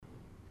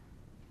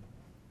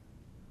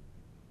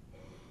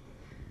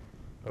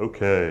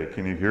Okay,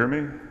 can you hear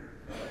me?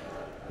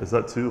 Is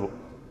that too,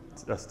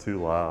 that's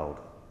too loud.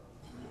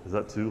 Is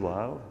that too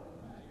loud?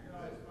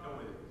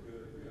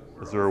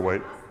 Is there a way?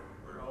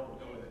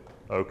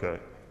 Okay,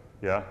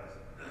 yeah.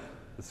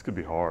 This could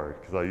be hard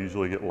because I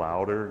usually get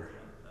louder.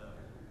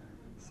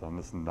 So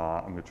I'm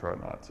going to try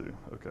not to.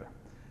 Okay.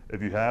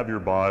 If you have your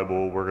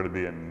Bible, we're going to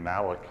be in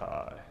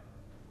Malachi.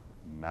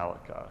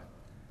 Malachi.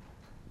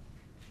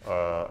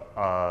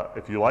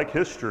 If you like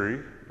history,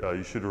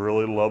 you should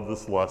really love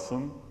this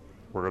lesson.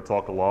 We're going to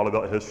talk a lot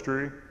about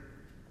history.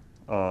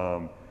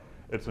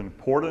 It's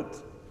important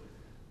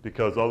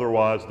because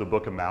otherwise the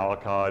book of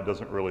Malachi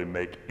doesn't really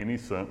make any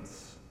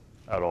sense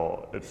at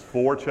all. It's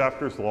 4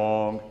 chapters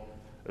long.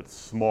 It's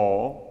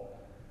small.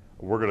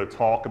 We're going to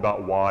talk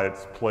about why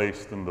it's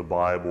placed in the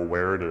Bible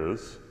where it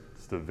is.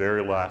 It's the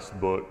very last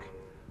book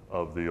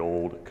of the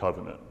Old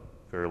Covenant,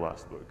 very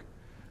last book.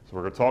 So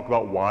we're going to talk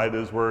about why it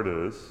is where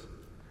it is.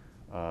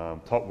 We're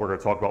going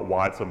to talk about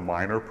why it's a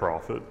minor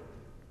prophet.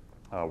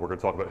 We're going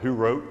to talk about who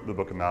wrote the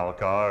book of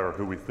Malachi, or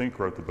who we think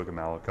wrote the book of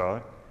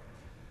Malachi.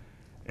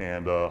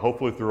 And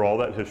hopefully through all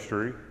that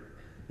history,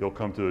 you'll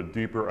come to a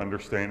deeper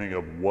understanding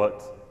of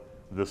what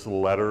this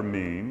letter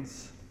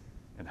means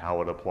and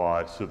how it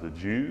applies to the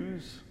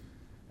Jews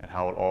and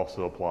how it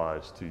also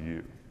applies to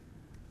you.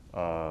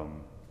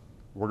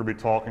 We're going to be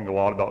talking a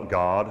lot about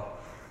God.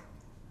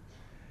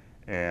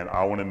 And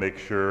I want to make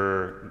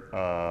sure,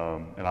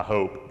 and I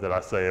hope that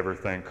I say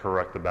everything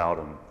correct about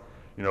him.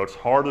 You know, it's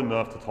hard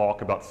enough to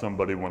talk about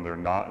somebody when they're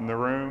not in the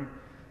room.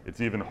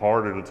 It's even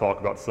harder to talk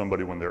about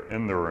somebody when they're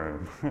in the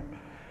room.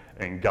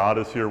 And God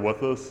is here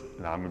with us,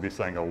 and I'm going to be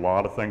saying a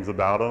lot of things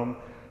about him.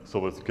 So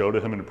let's go to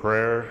him in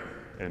prayer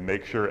and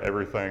make sure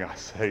everything I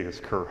say is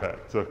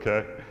correct,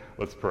 okay?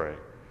 Let's pray.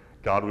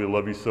 God, we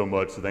love you so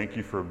much. Thank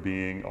you for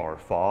being our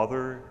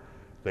Father.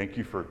 Thank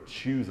you for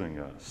choosing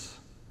us.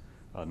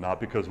 Not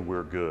because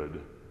we're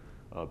good,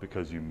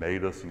 because you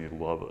made us and you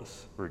love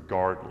us,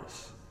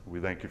 regardless. We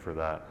thank you for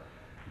that.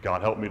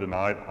 God, help me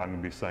tonight. I'm going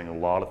to be saying a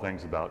lot of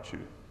things about you,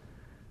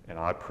 and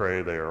I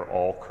pray they are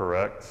all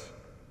correct.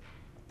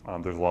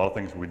 There's a lot of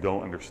things we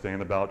don't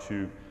understand about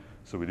you,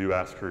 so we do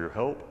ask for your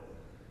help.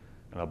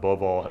 And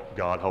above all,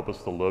 God, help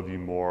us to love you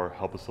more.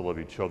 Help us to love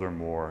each other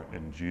more.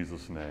 In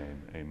Jesus'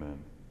 name, amen.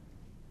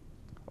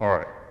 All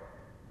right.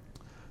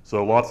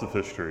 So lots of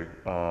history.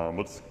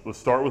 Let's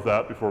start with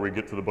that before we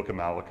get to the book of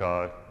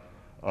Malachi.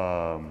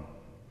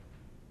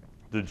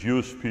 The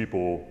Jewish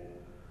people,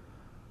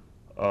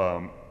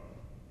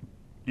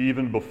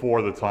 even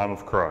before the time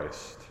of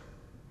Christ,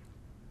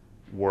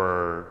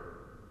 were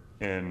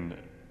in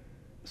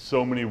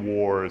so many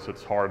wars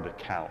it's hard to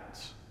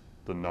count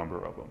the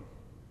number of them.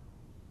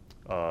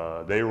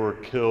 They were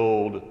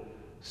killed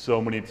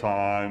so many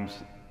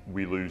times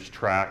we lose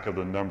track of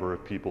the number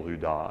of people who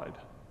died.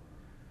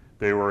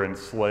 They were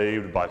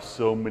enslaved by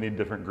so many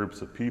different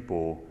groups of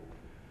people,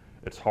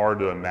 it's hard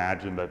to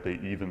imagine that they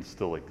even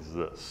still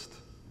exist,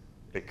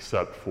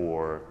 except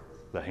for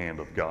the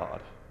hand of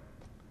God.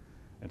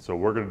 And so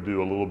we're going to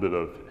do a little bit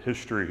of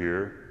history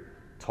here,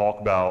 talk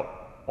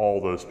about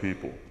all those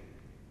people.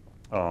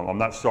 I'm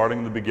not starting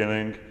in the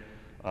beginning,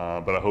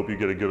 but I hope you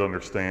get a good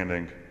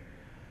understanding.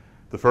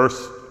 The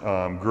first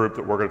group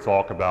that we're going to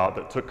talk about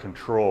that took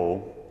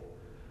control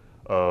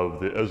of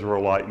the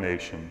Israelite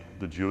nation,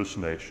 the Jewish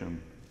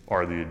nation,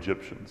 are the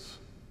Egyptians.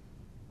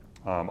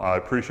 I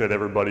appreciate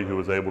everybody who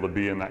was able to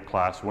be in that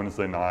class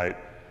Wednesday night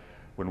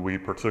when we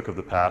partook of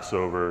the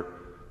Passover.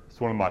 It's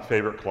one of my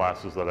favorite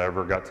classes that I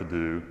ever got to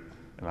do,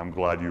 and I'm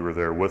glad you were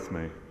there with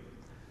me.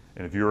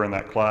 And if you were in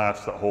that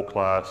class, that whole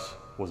class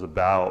was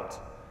about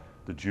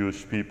the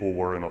Jewish people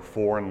were in a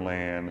foreign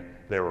land.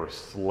 They were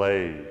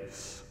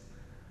slaves,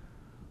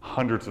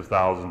 hundreds of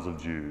thousands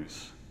of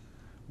Jews.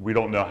 We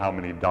don't know how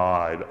many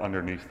died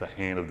underneath the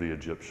hand of the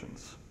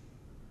Egyptians.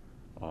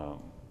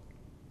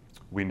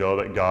 We know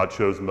that God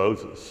chose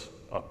Moses,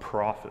 a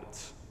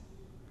prophet,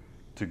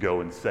 to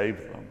go and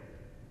save them.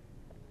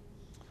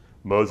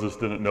 Moses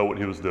didn't know what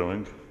he was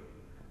doing.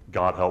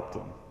 God helped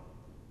him.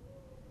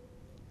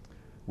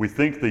 We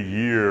think the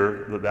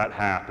year that that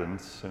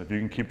happens, and if you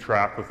can keep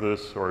track with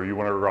this or you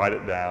want to write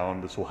it down,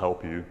 this will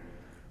help you.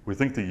 We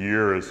think the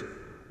year is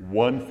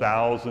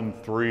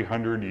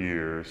 1,300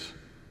 years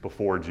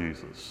before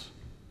Jesus.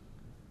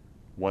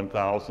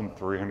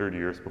 1,300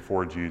 years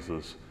before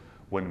Jesus,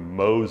 when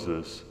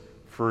Moses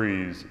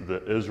frees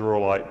the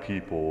Israelite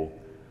people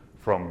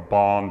from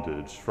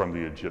bondage from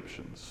the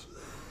Egyptians.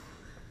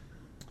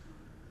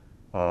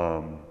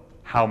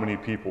 How many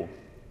people?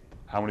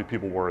 How many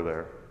people were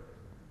there?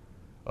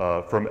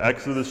 From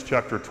Exodus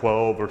chapter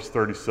 12, verse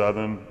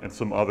 37, and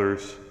some other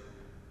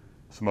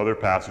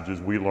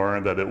passages, we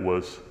learn that it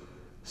was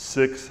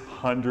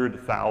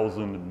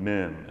 600,000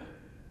 men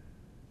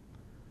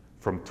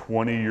from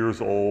 20 years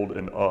old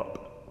and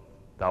up.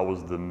 That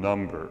was the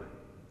number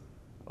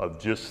of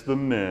just the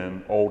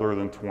men older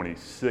than 20,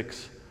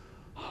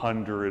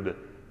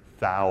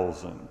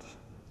 600,000.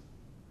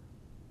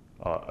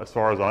 As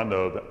far as I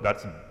know,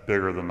 that's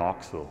bigger than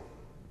Knoxville.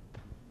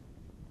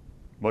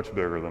 Much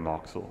bigger than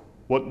Knoxville.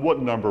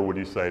 What number would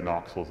you say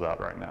Knoxville's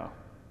at right now?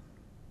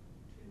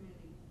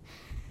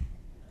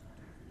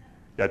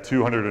 Yeah,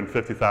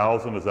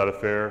 250,000, is that a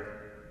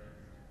fair?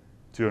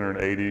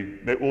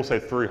 280, we'll say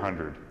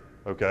 300,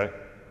 okay?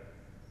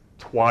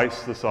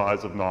 Twice the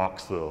size of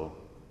Knoxville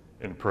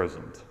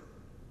imprisoned.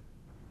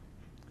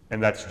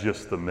 And that's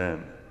just the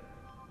men.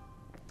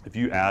 If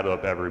you add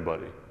up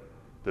everybody,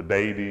 the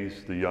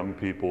babies, the young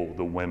people,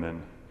 the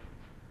women,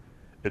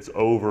 it's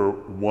over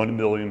 1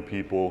 million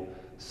people,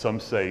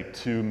 some say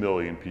 2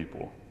 million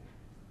people,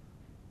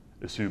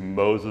 is who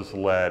Moses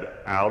led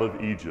out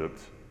of Egypt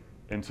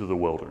into the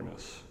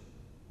wilderness.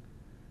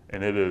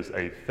 And it is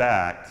a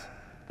fact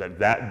that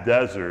that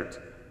desert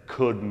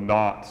could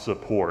not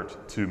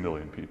support 2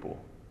 million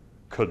people.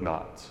 Could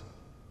not.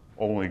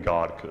 Only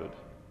God could.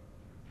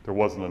 There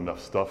wasn't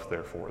enough stuff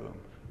there for them.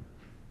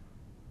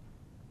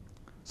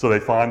 So they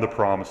find the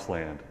promised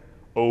land.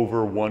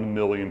 Over 1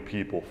 million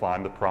people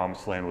find the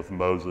promised land with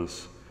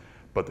Moses,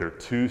 but they're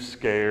too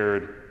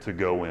scared to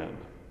go in.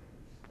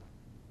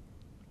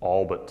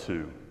 All but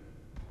 2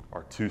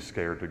 are too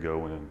scared to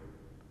go in.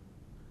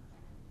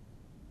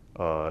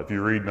 If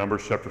you read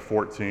Numbers chapter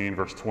 14,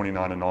 verse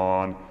 29 and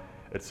on,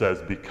 it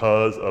says,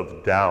 because of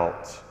the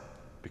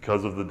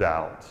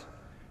doubt,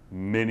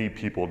 many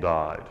people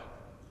died.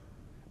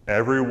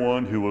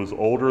 Everyone who was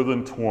older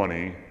than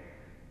 20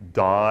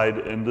 died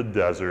in the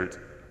desert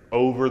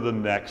over the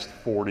next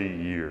 40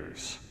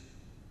 years.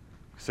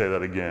 Say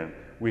that again.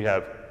 We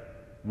have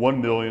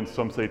 1 million,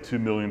 some say 2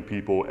 million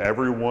people.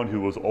 Everyone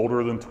who was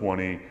older than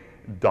 20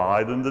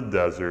 died in the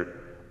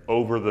desert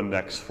over the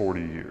next 40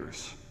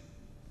 years.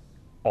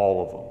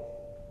 All of them.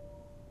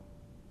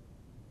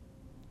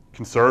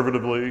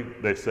 Conservatively,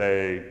 they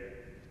say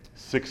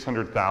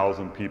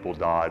 600,000 people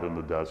died in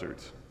the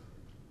desert.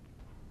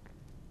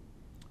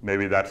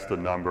 Maybe that's the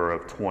number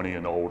of 20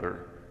 and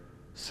older.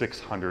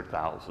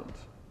 600,000.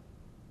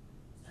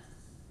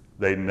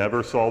 They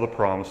never saw the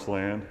promised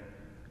land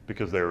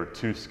because they were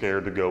too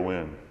scared to go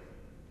in.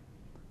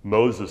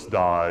 Moses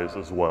dies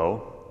as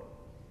well.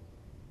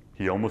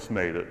 He almost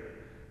made it.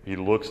 He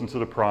looks into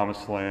the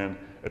promised land.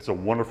 It's a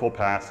wonderful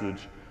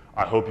passage.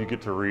 I hope you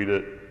get to read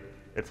it.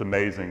 It's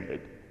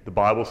amazing. The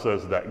Bible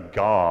says that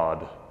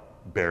God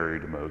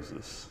buried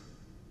Moses.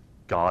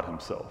 God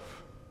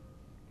himself.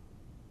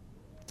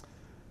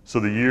 So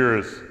the year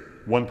is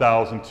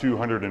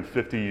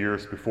 1,250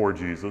 years before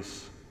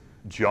Jesus.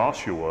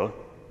 Joshua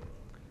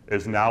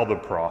is now the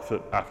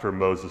prophet after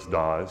Moses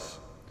dies.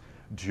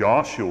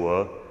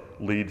 Joshua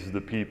leads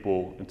the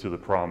people into the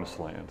promised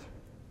land.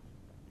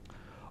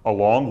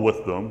 Along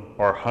with them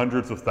are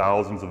hundreds of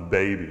thousands of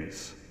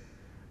babies,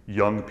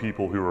 young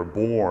people who were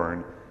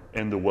born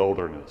in the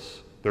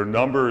wilderness. Their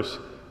numbers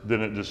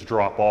didn't just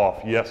drop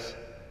off. Yes,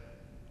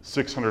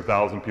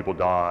 600,000 people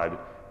died,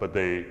 but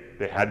they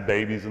had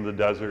babies in the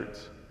desert,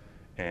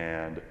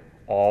 and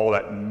all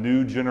that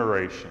new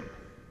generation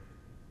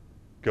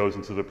goes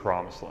into the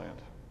promised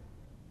land.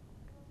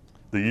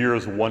 The year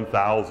is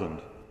 1,000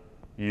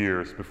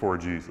 years before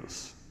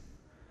Jesus.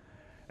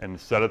 And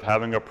instead of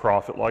having a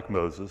prophet like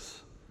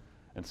Moses,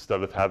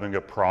 instead of having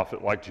a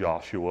prophet like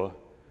Joshua,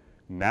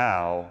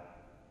 now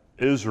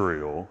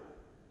Israel,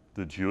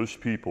 the Jewish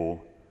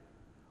people,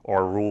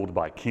 are ruled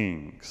by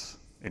kings.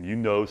 And you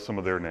know some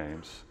of their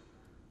names.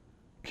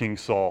 King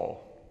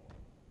Saul,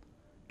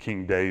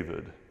 King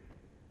David,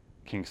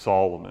 King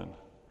Solomon.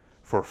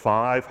 For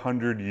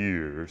 500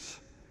 years,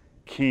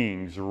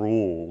 kings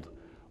ruled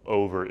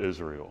over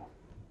Israel.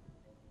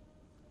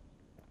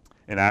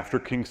 And after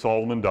King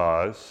Solomon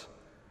dies,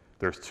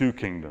 there's 2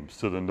 kingdoms.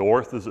 To the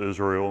north is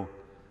Israel,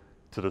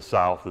 to the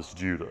south is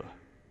Judah.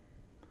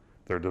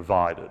 They're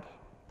divided.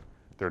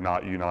 They're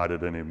not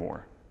united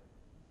anymore.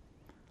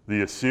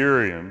 The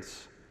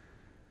Assyrians,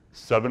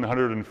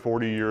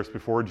 740 years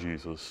before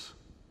Jesus,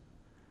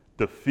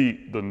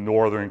 defeat the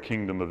northern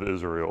kingdom of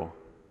Israel.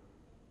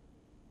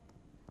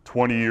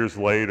 20 years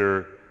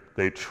later,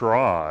 they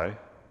try.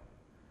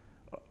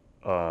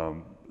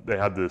 They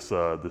had this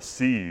the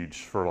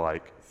siege for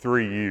like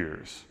 3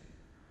 years,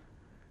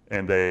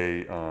 and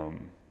they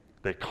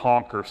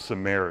conquer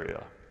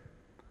Samaria.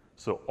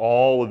 So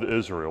all of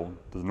Israel,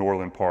 the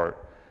northern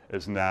part,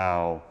 is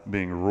now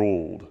being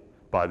ruled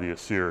by the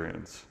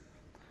Assyrians.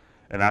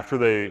 And after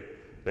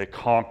they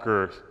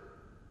conquer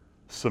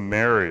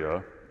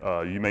Samaria,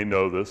 you may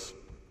know this,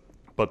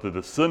 but the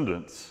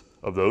descendants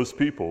of those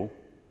people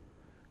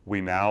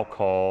we now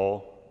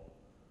call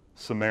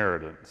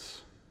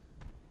Samaritans,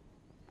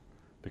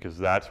 because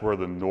that's where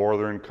the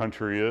northern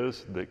country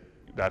is.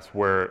 That's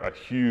where a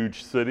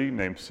huge city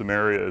named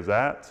Samaria is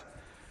at.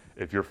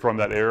 If you're from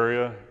that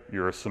area,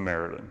 you're a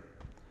Samaritan.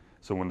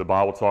 So when the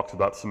Bible talks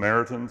about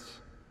Samaritans,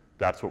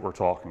 that's what we're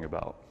talking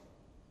about.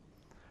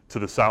 To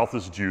the south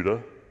is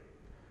Judah,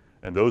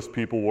 and those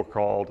people were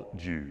called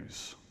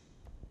Jews.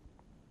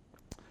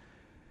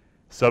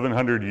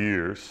 700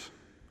 years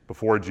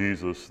before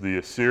Jesus, the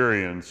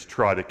Assyrians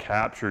try to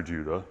capture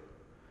Judah,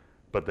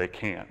 but they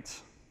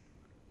can't.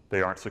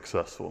 They aren't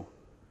successful.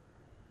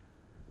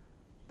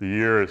 The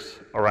year is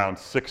around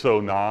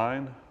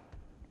 609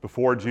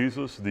 Before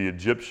Jesus, the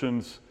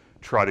Egyptians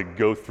try to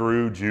go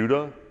through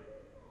Judah.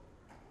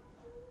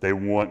 They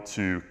want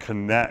to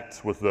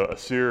connect with the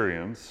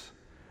Assyrians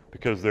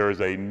because there is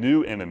a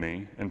new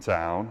enemy in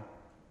town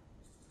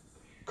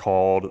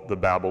called the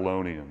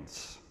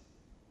Babylonians.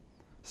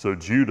 So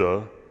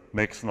Judah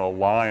makes an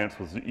alliance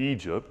with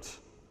Egypt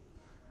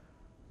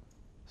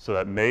so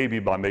that maybe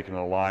by making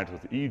an alliance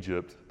with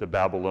Egypt, the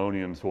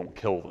Babylonians won't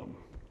kill them.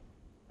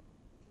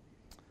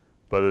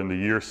 But in the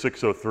year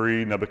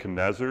 603,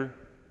 Nebuchadnezzar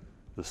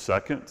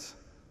II,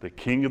 the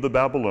king of the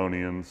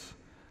Babylonians,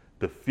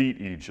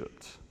 defeat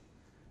Egypt.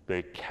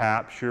 They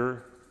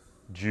capture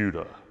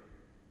Judah.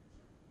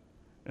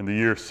 In the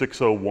year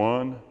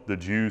 601, the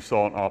Jews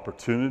saw an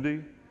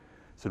opportunity,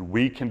 said,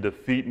 we can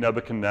defeat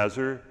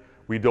Nebuchadnezzar.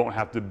 We don't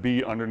have to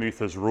be underneath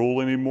his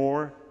rule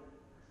anymore.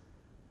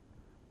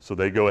 So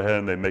they go ahead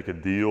and they make a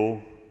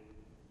deal.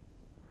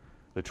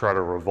 They try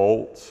to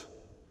revolt.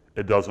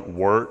 It doesn't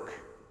work.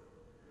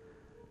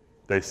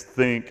 They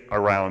think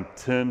around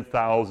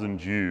 10,000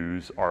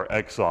 Jews are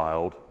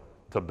exiled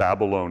to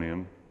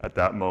Babylonian at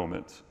that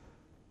moment,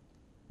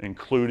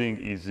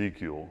 including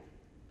Ezekiel.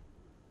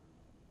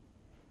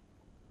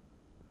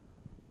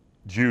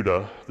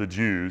 Judah, the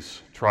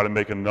Jews, try to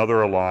make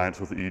another alliance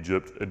with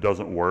Egypt. It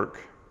doesn't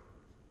work.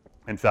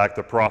 In fact,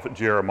 the prophet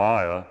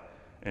Jeremiah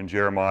in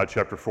Jeremiah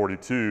chapter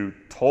 42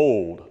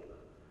 told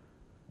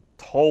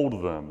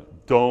them,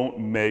 don't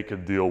make a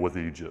deal with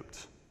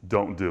Egypt.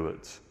 Don't do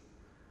it.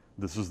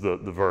 This is the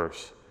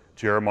verse.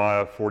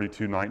 Jeremiah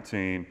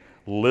 42:19.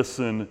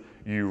 Listen,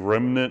 you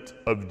remnant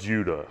of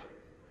Judah.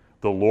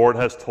 The Lord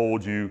has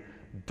told you,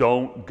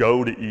 don't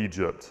go to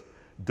Egypt.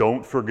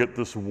 Don't forget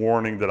this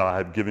warning that I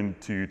have given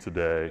to you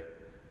today.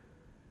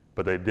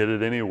 But they did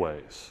it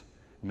anyways.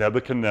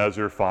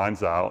 Nebuchadnezzar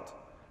finds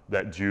out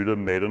that Judah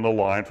made an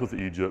alliance with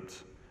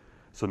Egypt.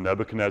 So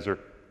Nebuchadnezzar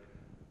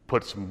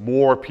puts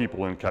more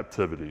people in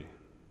captivity,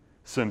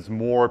 sends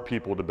more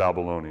people to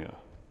Babylonia.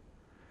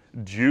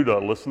 Judah,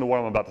 listen to what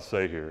I'm about to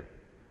say here.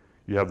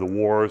 You have the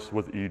wars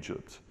with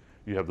Egypt.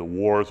 You have the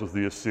wars with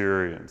the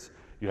Assyrians.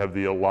 You have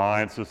the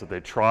alliances that they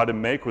try to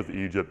make with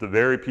Egypt, the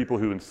very people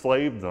who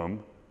enslaved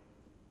them,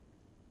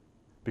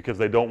 because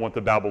they don't want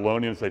the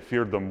Babylonians, they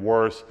feared them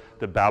worse.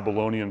 The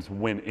Babylonians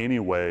win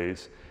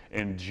anyways,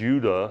 and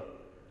Judah,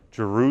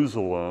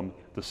 Jerusalem,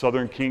 the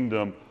southern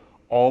kingdom,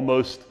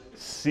 almost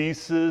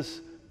ceases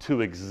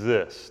to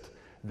exist.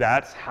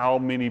 That's how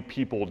many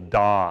people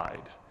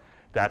died.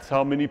 That's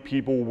how many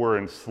people were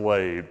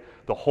enslaved.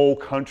 The whole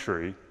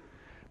country.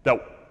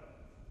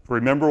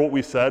 Remember what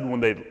we said when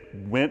they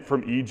went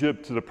from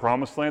Egypt to the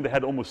Promised Land? They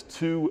had almost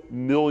 2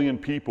 million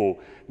people.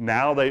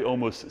 Now they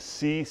almost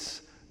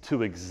cease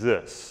to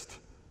exist.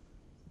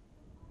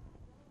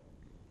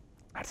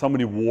 That's how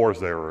many wars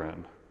they were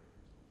in.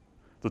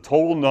 The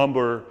total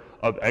number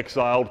of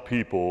exiled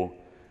people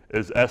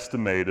is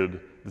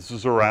estimated, this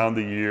is around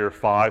the year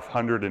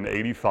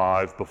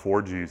 585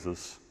 before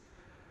Jesus.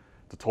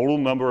 The total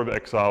number of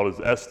exiled is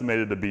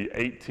estimated to be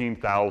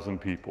 18,000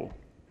 people.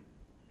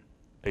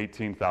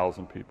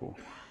 18,000 people.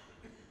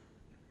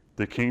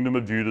 The kingdom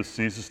of Judah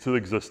ceases to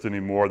exist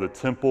anymore. The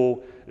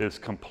temple is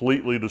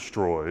completely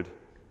destroyed.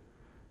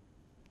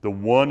 The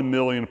 1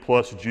 million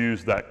plus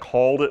Jews that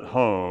called it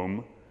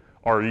home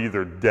are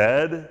either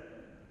dead,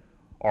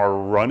 are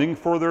running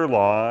for their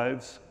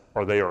lives,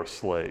 or they are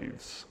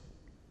slaves.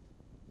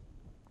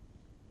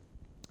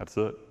 That's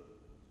it.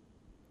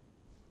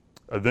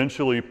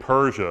 Eventually,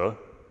 Persia,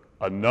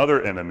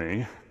 another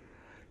enemy,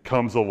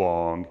 comes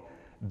along,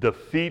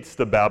 defeats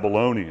the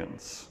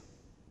Babylonians.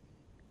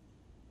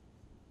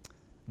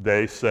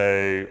 They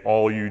say,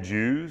 all you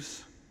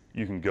Jews,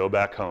 you can go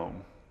back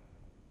home.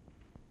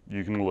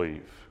 You can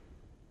leave.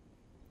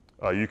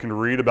 You can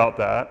read about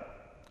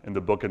that in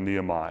the book of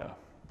Nehemiah.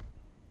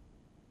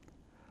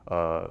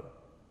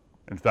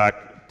 In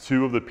fact,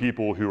 2 of the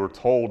people who were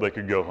told they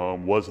could go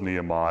home was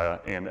Nehemiah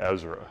and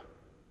Ezra.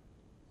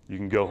 You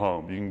can go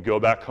home. You can go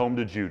back home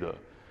to Judah.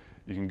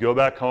 You can go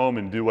back home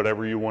and do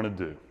whatever you want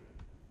to do.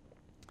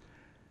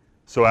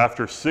 So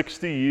after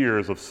 60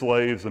 years of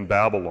slaves in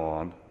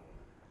Babylon,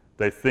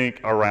 they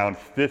think around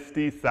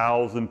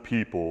 50,000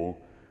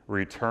 people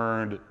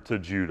returned to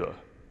Judah.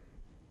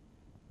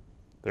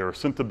 They were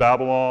sent to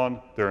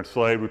Babylon, they're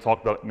enslaved. We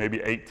talked about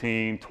maybe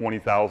 18,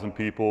 20,000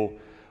 people.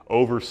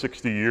 Over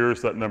 60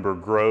 years, that number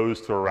grows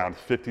to around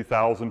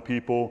 50,000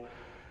 people.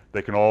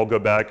 They can all go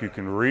back. You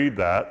can read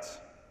that.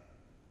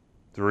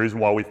 The reason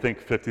why we think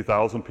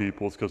 50,000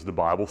 people is because the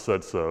Bible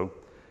said so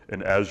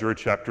in Ezra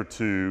chapter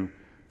 2,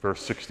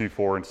 verse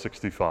 64 and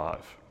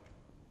 65.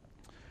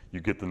 You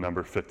get the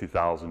number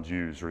 50,000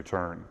 Jews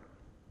return.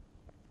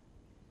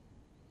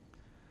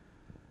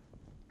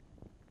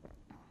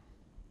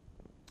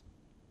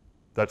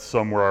 That's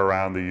somewhere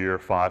around the year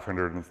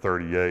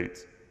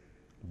 538.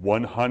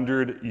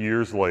 100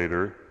 years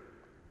later,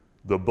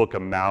 the book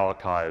of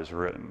Malachi is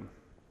written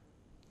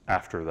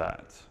after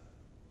that.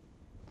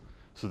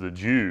 So the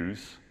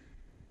Jews,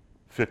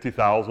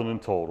 50,000 in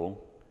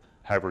total,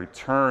 have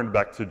returned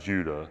back to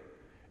Judah,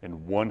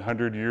 and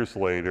 100 years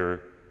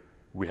later,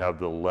 we have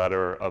the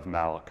letter of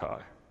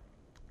Malachi.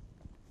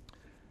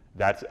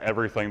 That's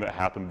everything that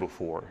happened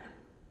before.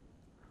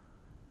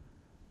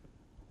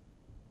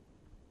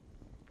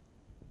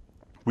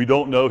 We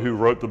don't know who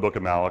wrote the book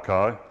of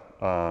Malachi.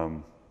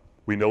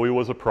 We know he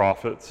was a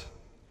prophet.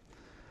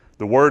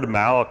 The word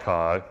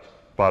Malachi,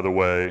 by the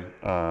way,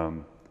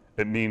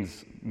 it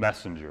means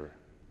messenger.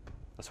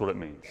 That's what it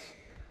means.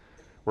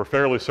 We're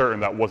fairly certain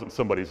that wasn't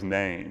somebody's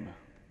name.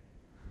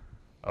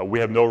 We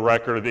have no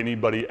record of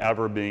anybody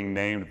ever being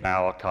named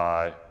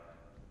Malachi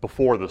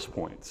before this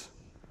point.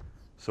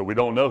 So we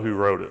don't know who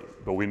wrote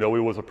it, but we know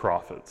he was a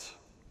prophet.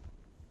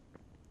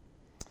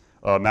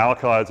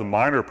 Malachi is a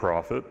minor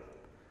prophet,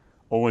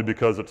 only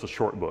because it's a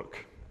short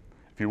book.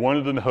 If you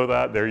wanted to know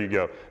that, there you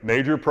go.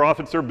 Major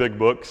prophets are big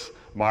books,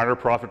 minor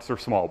prophets are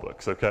small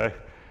books, okay?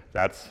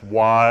 That's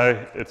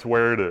why it's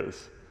where it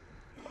is.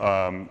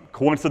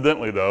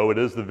 Coincidentally, though, it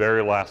is the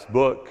very last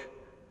book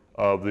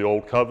of the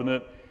Old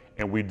Covenant,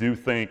 and we do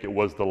think it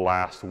was the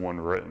last one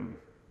written.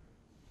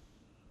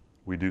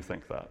 We do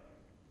think that.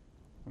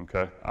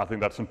 Okay? I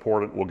think that's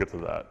important. We'll get to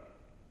that.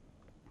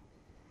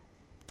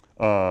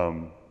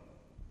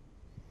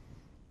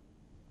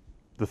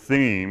 The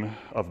theme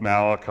of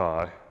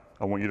Malachi,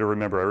 I want you to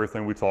remember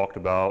everything we talked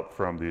about,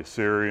 from the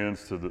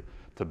Assyrians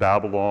to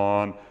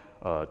Babylon,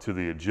 to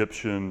the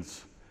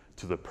Egyptians,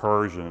 to the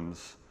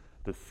Persians.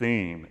 The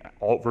theme,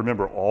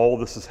 remember, all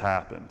this has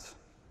happened.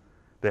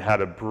 They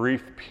had a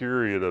brief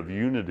period of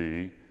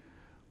unity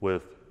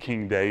with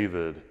King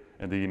David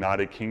and the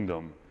United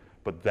Kingdom,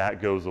 but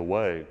that goes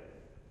away.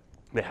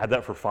 They had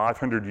that for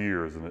 500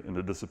 years, and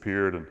it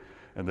disappeared,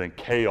 and then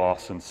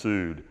chaos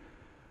ensued.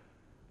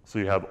 So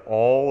you have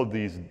all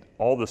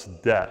this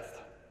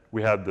death.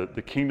 We have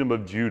the kingdom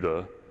of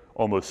Judah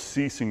almost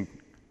ceasing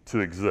to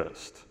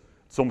exist.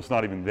 It's almost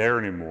not even there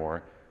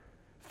anymore.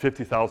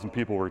 50,000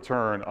 people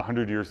return.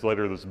 100 years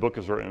later, this book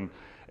is written,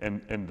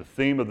 and the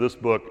theme of this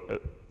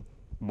book,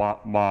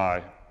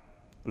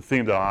 the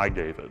theme that I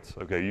gave it,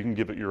 okay, you can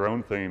give it your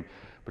own theme,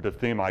 but the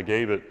theme I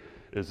gave it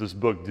is this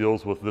book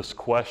deals with this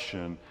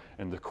question,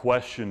 and the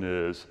question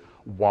is,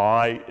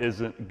 why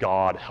isn't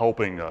God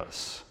helping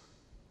us?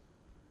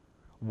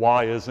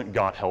 Why isn't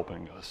God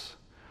helping us?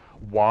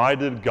 Why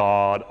did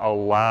God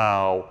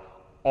allow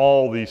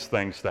all these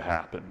things to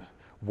happen?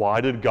 Why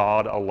did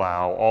God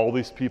allow all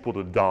these people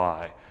to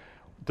die?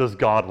 Does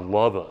God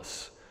love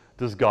us?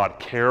 Does God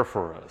care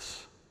for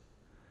us?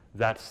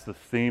 That's the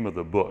theme of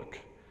the book.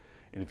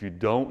 And if you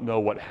don't know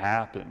what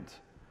happened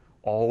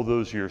all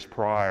those years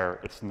prior,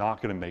 it's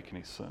not going to make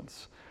any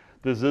sense.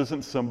 This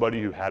isn't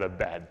somebody who had a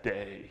bad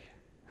day.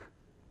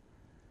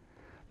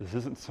 This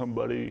isn't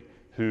somebody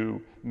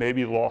who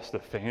maybe lost a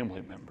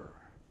family member.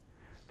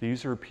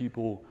 These are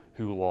people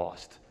who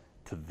lost,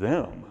 to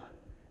them,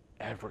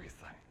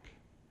 everything.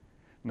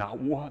 Not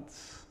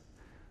once,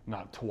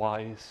 not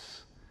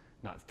twice,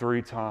 not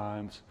 3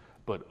 times,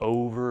 but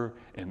over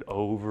and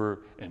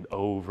over and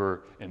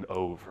over and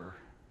over.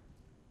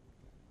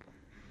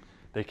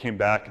 They came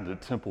back and the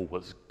temple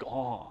was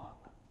gone.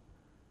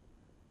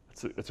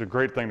 It's a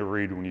great thing to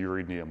read when you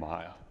read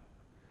Nehemiah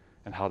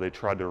and how they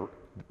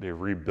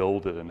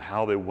rebuild it and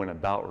how they went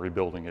about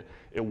rebuilding it.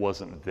 It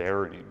wasn't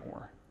there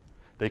anymore.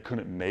 They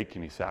couldn't make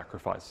any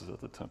sacrifices at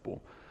the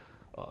temple.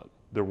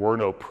 There were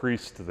no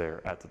priests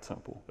there at the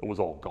temple. It was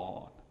all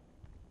gone.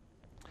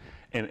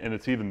 And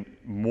it's even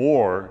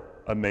more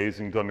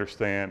amazing to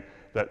understand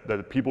that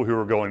the people who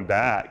were going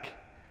back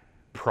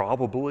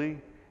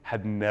probably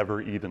had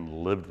never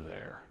even lived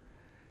there,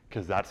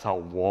 because that's how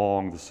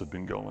long this had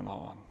been going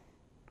on.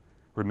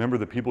 Remember,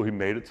 the people who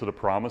made it to the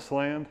promised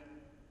land,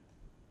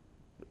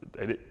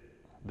 they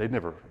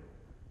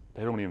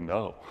don't even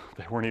know.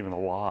 They weren't even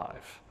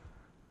alive.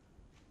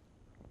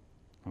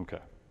 Okay.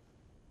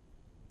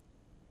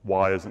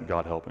 Why isn't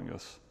God helping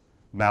us?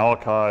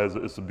 Malachi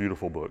is a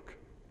beautiful book.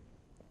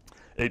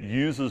 It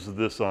uses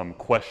this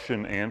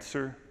question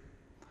answer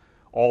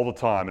all the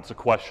time. It's a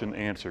question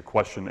answer,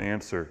 question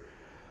answer.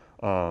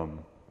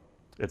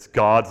 It's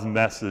God's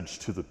message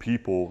to the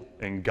people,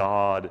 and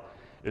God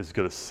is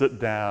going to sit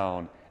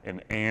down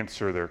and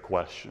answer their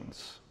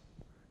questions.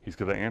 He's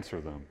going to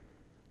answer them.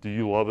 Do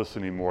you love us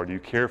anymore? Do you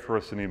care for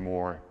us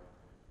anymore?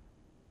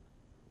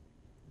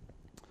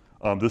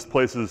 This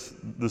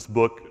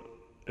book,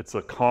 it's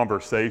a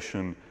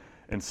conversation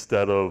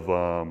instead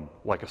of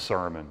like a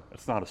sermon.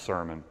 It's not a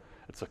sermon.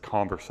 It's a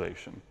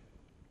conversation.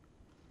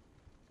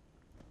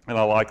 And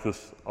I like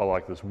this.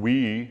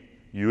 We,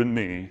 you and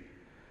me,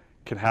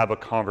 can have a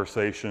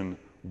conversation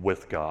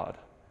with God.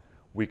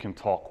 We can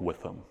talk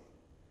with Him.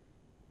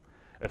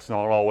 It's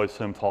not always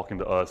Him talking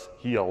to us.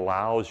 He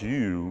allows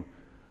you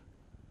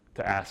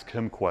to ask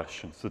Him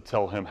questions, to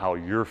tell Him how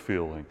you're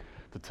feeling,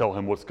 to tell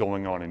Him what's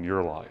going on in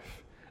your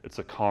life. It's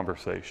a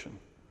conversation.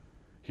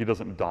 He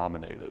doesn't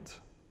dominate it.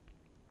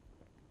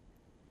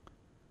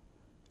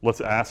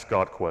 Let's ask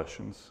God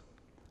questions.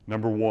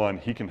 Number one,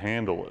 He can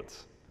handle it.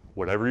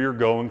 Whatever you're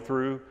going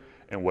through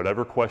and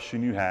whatever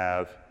question you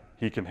have,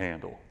 He can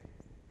handle.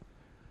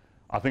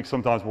 I think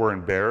sometimes we're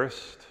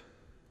embarrassed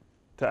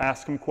to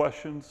ask Him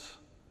questions,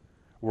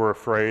 We're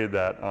afraid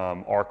that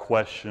our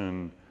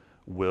question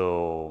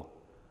will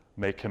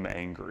make him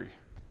angry,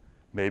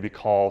 maybe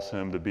cause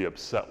him to be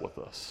upset with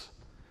us.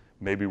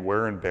 Maybe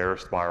we're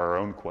embarrassed by our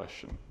own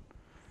question.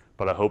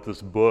 But I hope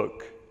this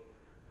book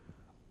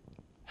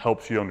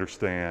helps you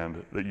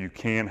understand that you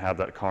can have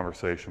that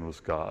conversation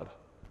with God.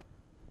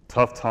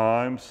 Tough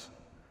times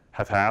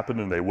have happened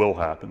and they will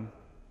happen.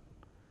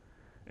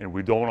 And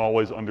we don't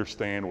always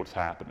understand what's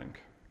happening.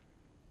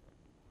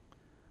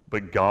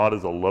 But God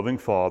is a loving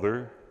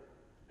Father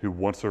who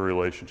wants a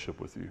relationship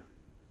with you.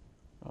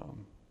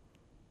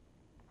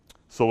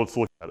 So let's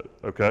look at it,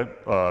 okay?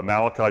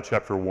 Malachi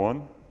chapter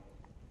 1.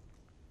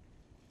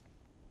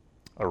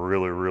 I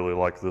really, really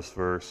like this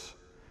verse.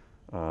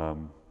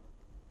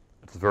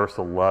 It's verse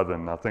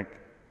 11. I think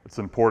it's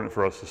important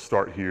for us to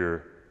start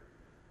here.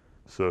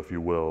 So if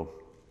you will,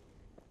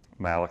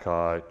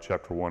 Malachi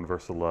chapter 1,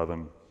 verse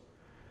 11.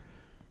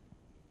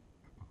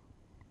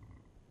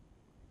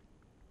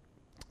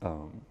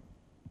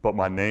 But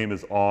my name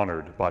is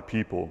honored by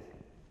people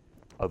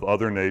of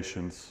other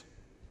nations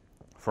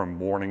from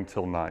morning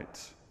till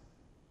night.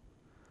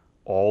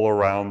 All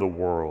around the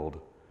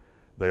world,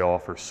 they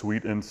offer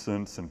sweet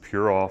incense and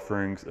pure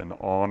offerings in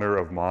honor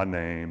of my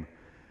name,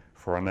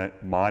 for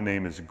my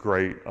name is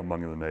great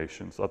among the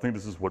nations. I think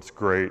this is what's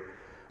great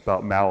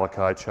about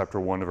Malachi chapter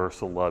 1,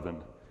 verse 11.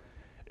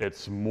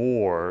 It's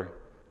more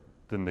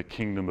than the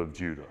kingdom of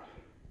Judah.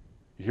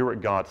 You hear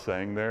what God's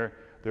saying there?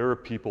 There are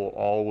people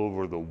all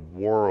over the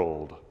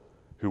world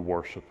who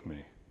worship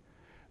me.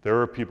 There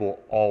are people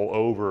all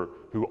over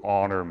who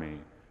honor me,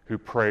 who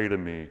pray to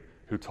me,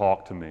 who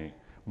talk to me.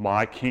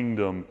 My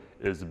kingdom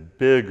is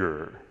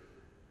bigger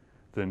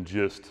than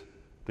just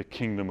the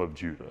kingdom of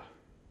Judah.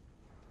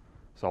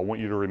 So I want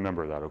you to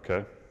remember that,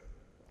 okay?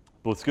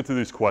 But let's get to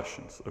these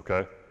questions,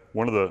 okay?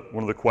 One of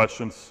the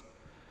questions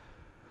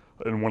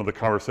and one of the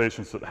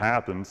conversations that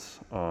happens,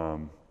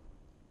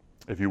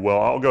 if you will,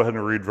 I'll go ahead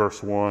and read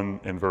verse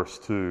 1 and verse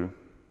 2.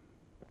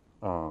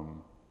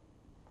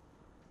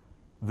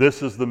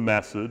 This is the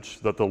message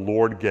that the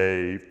Lord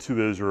gave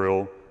to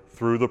Israel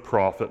through the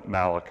prophet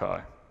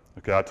Malachi.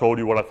 Okay, I told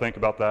you what I think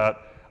about that.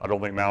 I don't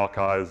think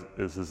Malachi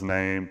is his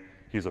name.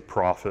 He's a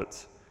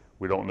prophet.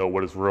 We don't know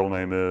what his real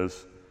name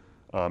is.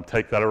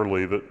 Take that or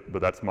leave it,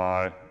 but that's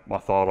my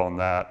thought on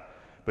that.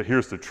 But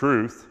here's the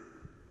truth.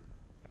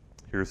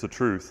 Here's the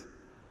truth.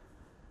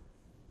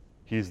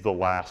 He's the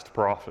last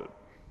prophet.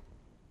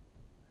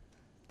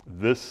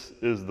 This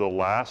is the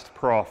last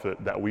prophet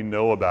that we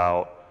know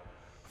about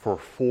for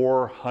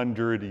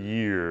 400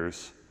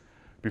 years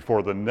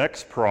before the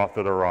next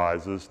prophet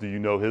arises. Do you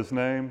know his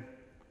name?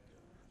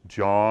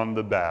 John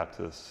the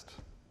Baptist.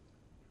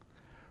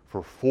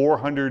 For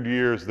 400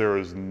 years, there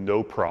is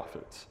no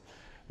prophets.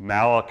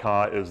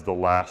 Malachi is the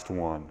last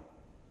one.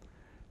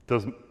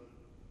 Does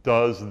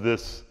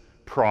this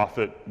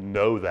prophet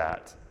know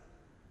that?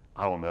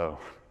 I don't know.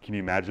 Can you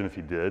imagine if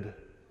he did?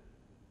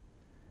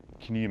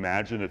 Can you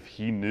imagine if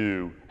he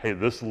knew, hey,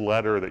 this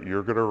letter that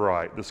you're going to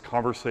write, this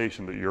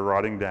conversation that you're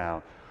writing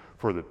down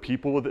for the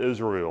people of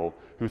Israel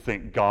who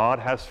think God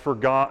has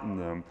forgotten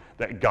them,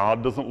 that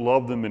God doesn't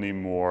love them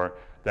anymore,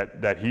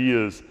 that he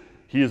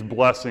is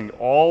blessing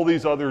all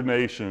these other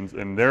nations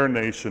and their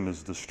nation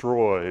is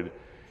destroyed.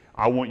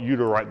 I want you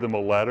to write them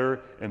a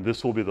letter, and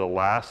this will be the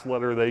last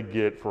letter they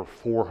get for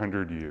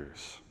 400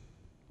 years.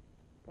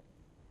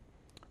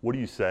 What do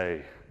you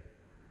say?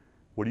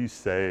 What do you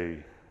say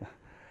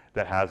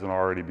that hasn't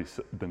already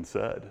been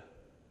said?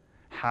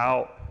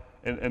 How,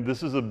 and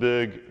this is a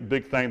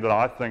big thing that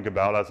I think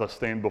about as I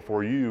stand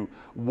before you.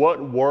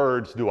 What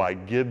words do I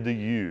give to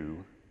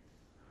you?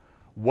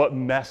 What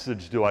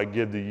message do I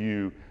give to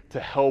you to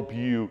help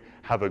you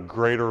have a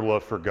greater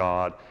love for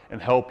God and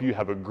help you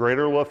have a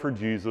greater love for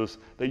Jesus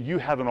that you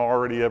haven't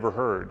already ever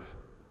heard?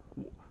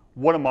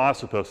 What am I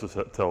supposed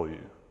to tell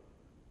you?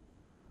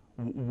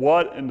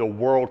 What in the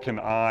world can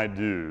I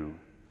do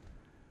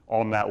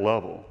on that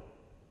level?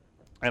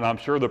 And I'm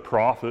sure the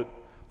prophet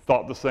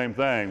thought the same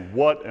thing.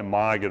 What am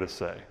I going to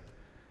say?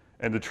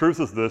 And the truth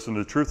is this, and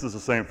the truth is the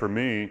same for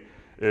me,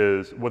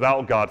 is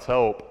without God's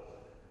help,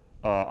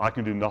 I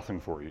can do nothing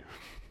for you.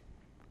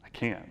 I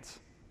can't.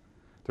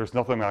 There's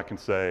nothing I can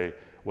say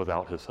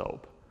without his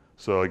help.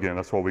 So again,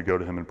 that's why we go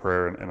to him in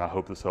prayer, and I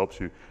hope this helps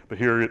you. But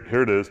here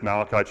it is,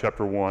 Malachi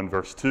chapter 1,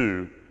 verse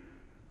 2.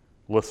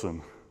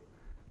 Listen,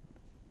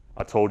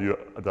 I told you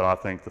that I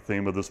think the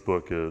theme of this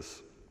book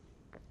is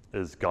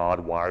God,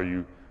 why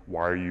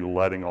are you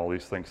letting all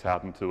these things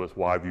happen to us?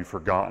 Why have you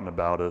forgotten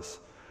about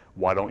us?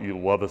 Why don't you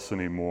love us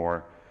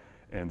anymore?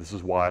 And this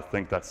is why I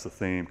think that's the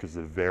theme, because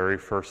the very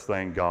first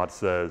thing God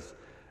says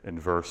in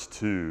verse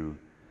 2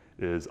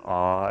 is,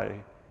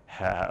 I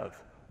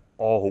have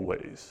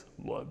always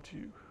loved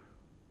you.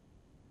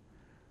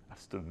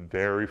 That's the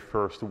very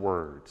first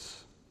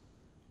words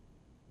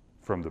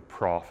from the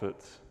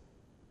prophet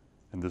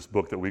in this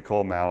book that we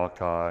call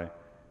Malachi,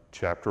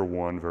 chapter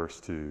 1, verse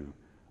 2.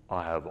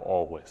 I have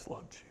always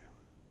loved you.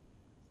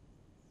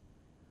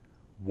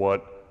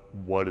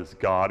 What is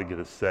God going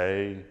to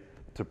say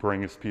to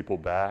bring his people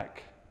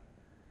back?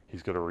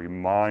 He's going to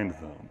remind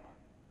them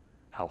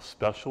how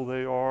special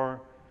they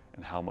are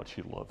and how much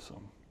he loves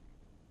them.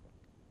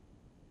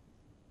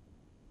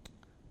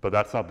 But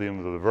that's not the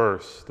end of the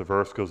verse. The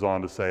verse goes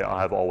on to say,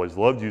 I have always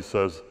loved you,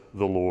 says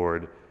the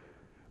Lord.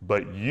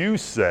 But you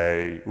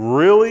say,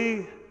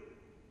 really?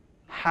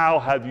 How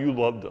have you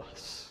loved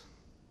us?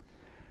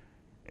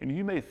 And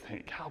you may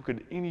think, how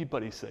could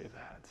anybody say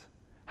that?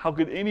 How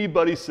could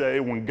anybody say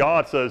when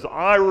God says,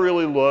 I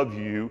really love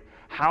you,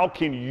 how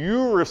can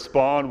you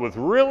respond with,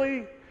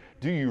 really?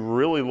 Do you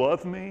really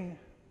love me?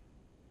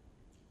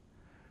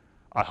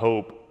 I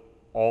hope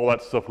all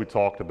that stuff we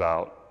talked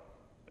about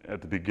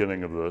at the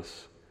beginning of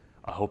this,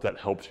 I hope that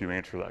helps you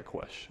answer that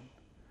question.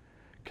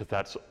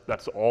 Because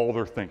that's all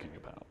they're thinking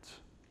about,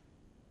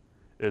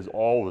 is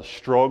all the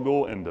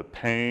struggle and the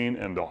pain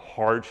and the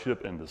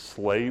hardship and the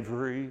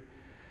slavery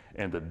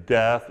and the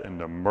death and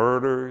the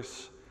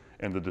murders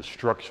and the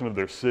destruction of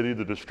their city,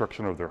 the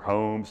destruction of their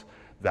homes.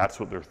 That's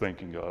what they're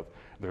thinking of.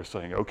 They're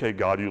saying, okay,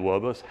 God, you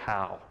love us.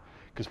 How?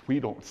 Because we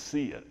don't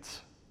see it.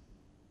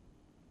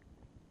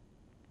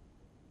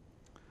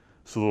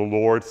 So the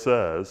Lord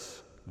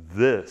says,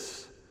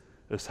 this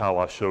is how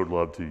I showed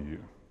love to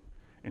you.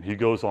 And he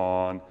goes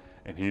on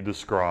and he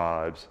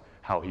describes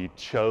how he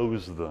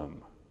chose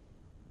them.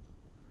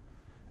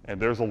 And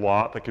there's a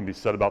lot that can be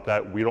said about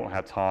that. We don't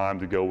have time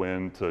to go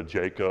into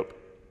Jacob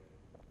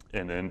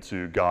and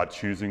into God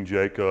choosing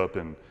Jacob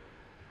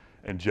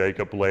and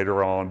Jacob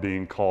later on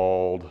being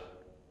called,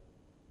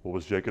 what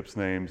was Jacob's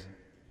name?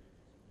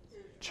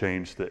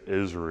 Changed to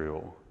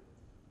Israel.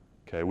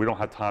 Okay, we don't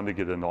have time to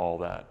get into all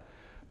that.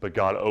 But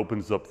God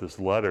opens up this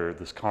letter,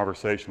 this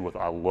conversation with,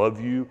 I love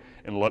you,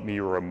 and let me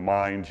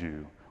remind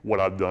you what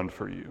I've done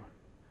for you.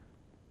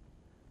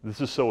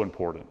 This is so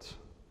important.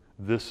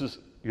 This is,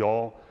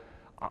 y'all,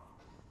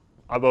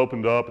 I've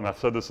opened up, and I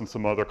said this in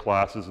some other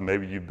classes, and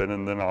maybe you've been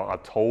in them.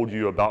 I've told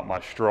you about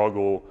my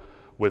struggle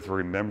with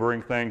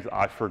remembering things.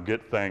 I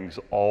forget things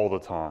all the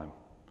time.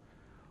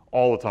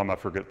 All the time I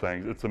forget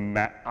things. It's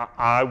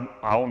I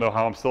don't know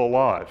how I'm still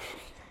alive.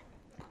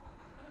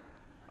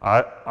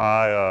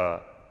 I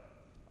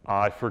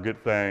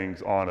forget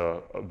things on a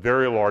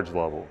very large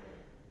level.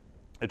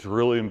 It's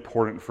really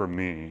important for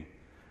me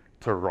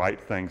to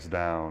write things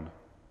down.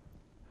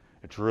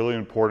 It's really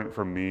important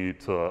for me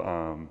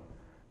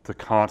to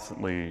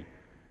constantly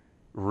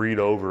read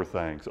over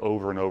things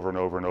over and over and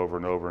over and over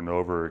and over and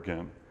over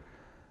again.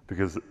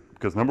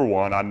 Because number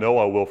one, I know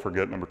I will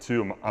forget. Number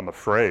two, I'm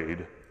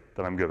afraid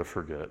that I'm going to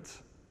forget.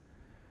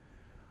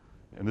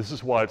 And this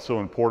is why it's so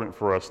important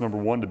for us, number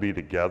one, to be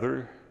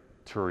together,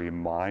 to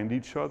remind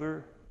each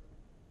other.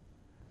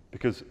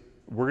 Because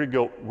we're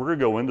gonna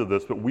go into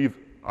this, but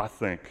I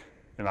think,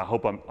 and I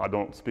hope I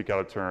don't speak out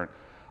of turn,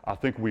 I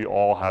think we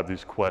all have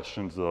these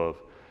questions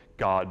of,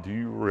 God, do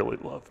you really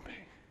love me?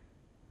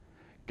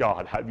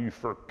 God, have you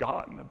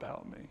forgotten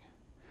about me?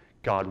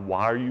 God,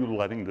 why are you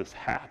letting this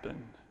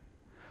happen?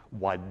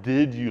 Why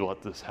did you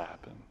let this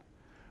happen?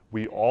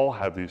 We all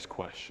have these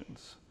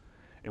questions,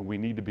 and we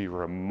need to be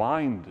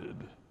reminded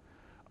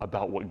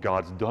about what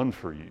God's done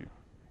for you.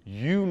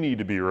 You need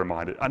to be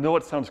reminded. I know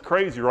it sounds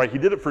crazy, right? He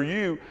did it for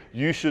you.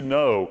 You should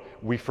know.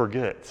 We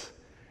forget.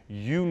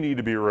 You need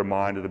to be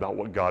reminded about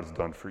what God's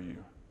done for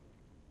you.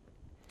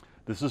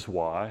 This is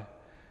why,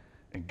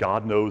 and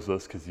God knows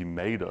us because he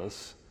made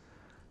us,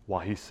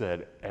 why he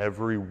said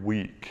every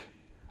week,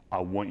 I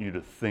want you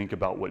to think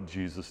about what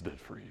Jesus did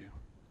for you.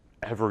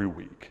 Every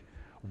week.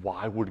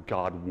 Why would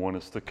God want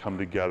us to come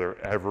together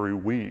every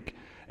week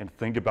and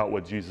think about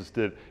what Jesus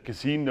did?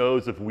 Because he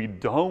knows if we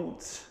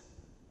don't,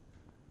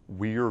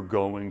 we are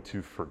going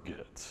to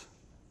forget.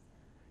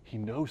 He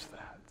knows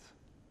that.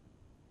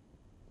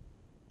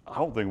 I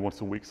don't think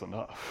once a week's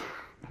enough.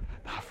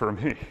 Not for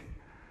me.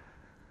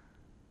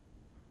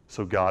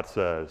 So God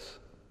says,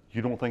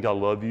 you don't think I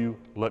love you?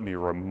 Let me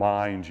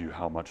remind you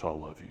how much I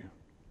love you.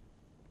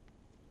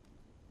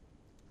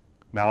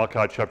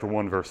 Malachi chapter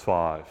 1, verse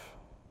 5.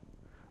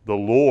 The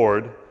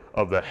Lord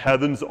of the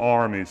heaven's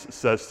armies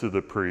says to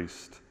the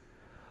priest,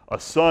 a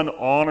son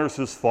honors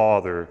his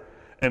father,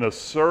 and a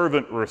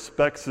servant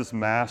respects his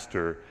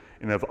master.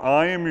 And if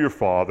I am your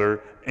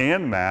father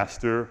and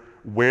master,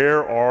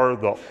 where are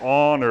the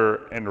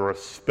honor and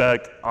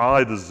respect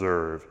I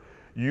deserve?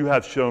 You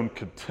have shown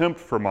contempt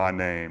for my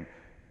name.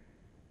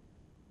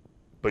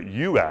 But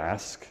you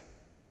ask,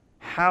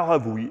 how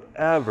have we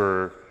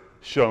ever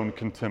shown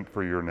contempt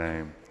for your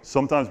name?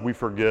 Sometimes we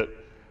forget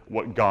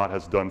what God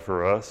has done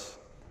for us,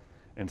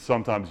 and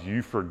sometimes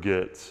you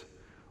forget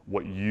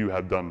what you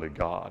have done to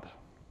God.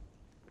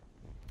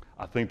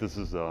 I think this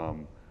is a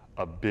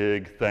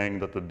big thing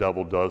that the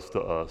devil does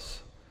to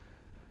us.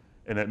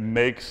 And it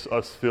makes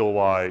us feel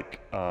like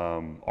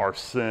our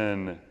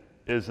sin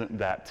isn't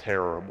that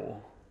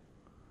terrible,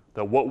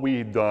 that what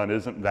we've done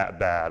isn't that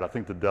bad. I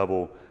think the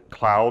devil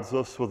clouds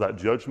us with that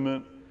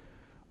judgment,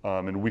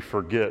 and we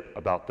forget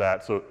about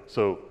that.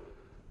 So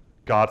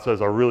God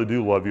says, I really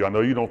do love you. I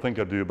know you don't think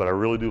I do, but I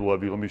really do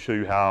love you. Let me show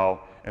you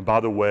how. And by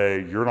the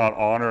way, you're not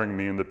honoring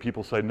me. And the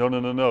people say,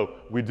 no,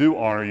 we do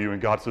honor you.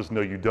 And God says,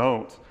 no, you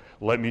don't.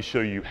 Let me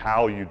show you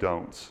how you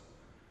don't.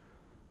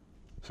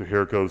 So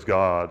here goes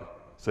God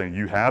saying,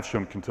 you have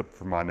shown contempt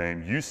for my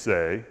name. You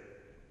say,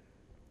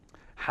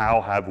 how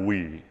have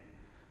we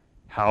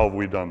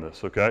done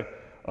this, okay?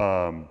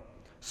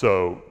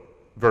 So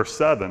verse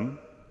 7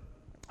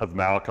 of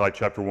Malachi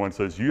chapter 1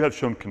 says, you have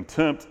shown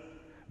contempt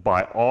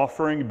by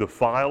offering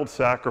defiled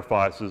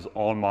sacrifices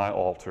on my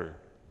altar.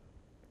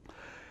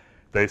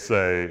 They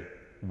say,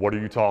 what are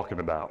you talking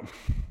about?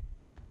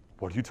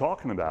 What are you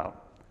talking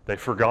about? They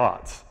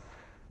forgot.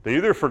 They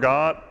either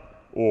forgot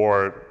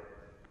or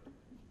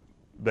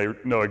they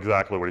know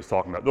exactly what he's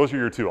talking about. Those are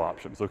your two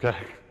options, okay?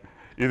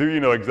 Either you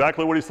know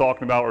exactly what he's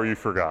talking about or you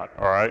forgot,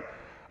 all right?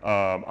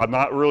 I'm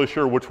not really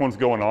sure which one's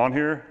going on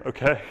here,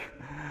 okay?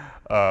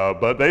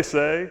 But they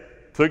say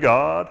to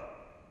God,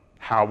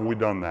 how have we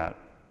done that?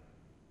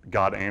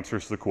 God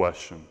answers the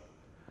question.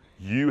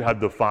 You have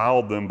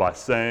defiled them by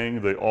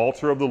saying the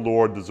altar of the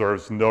Lord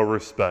deserves no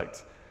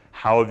respect.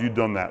 How have you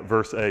done that?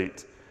 Verse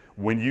 8,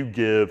 when you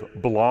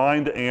give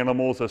blind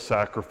animals as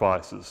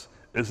sacrifices.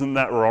 Isn't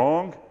that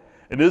wrong?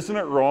 And isn't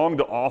it wrong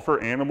to offer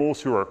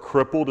animals who are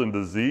crippled and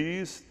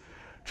diseased?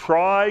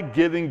 Try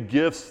giving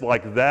gifts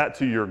like that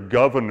to your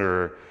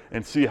governor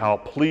and see how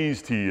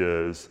pleased he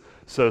is,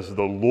 says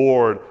the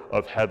Lord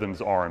of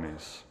heaven's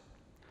armies.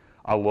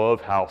 I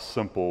love how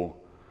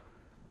simple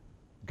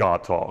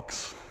God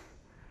talks.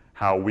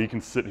 How we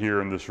can sit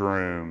here in this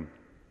room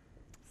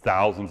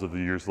thousands of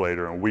years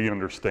later and we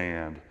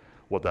understand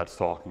what that's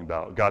talking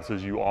about. God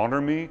says, you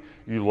honor me,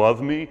 you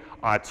love me.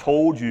 I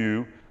told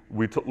you,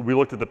 we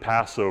looked at the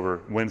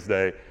Passover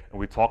Wednesday and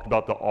we talked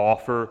about the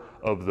offer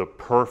of the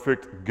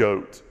perfect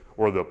goat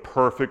or the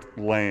perfect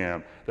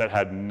lamb that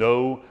had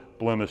no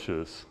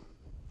blemishes.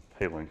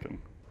 Hey, Lincoln.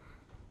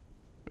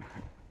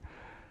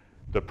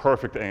 The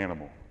perfect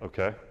animal,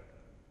 okay?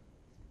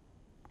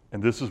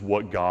 And this is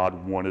what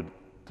God wanted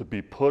to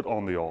be put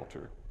on the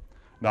altar.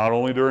 Not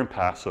only during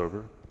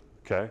Passover,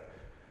 okay,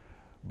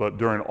 but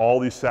during all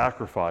these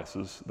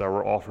sacrifices that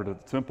were offered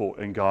at the temple.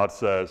 And God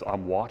says,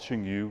 I'm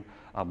watching you,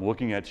 I'm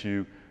looking at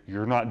you,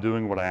 you're not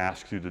doing what I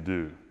asked you to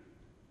do.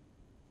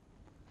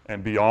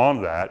 And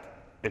beyond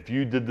that, if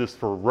you did this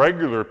for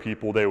regular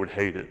people, they would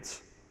hate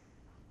it.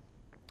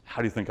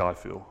 How do you think I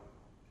feel?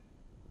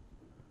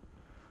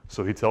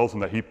 So he tells them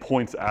that he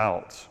points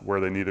out where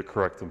they need to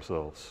correct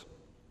themselves.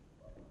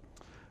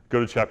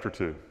 Go to chapter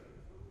 2.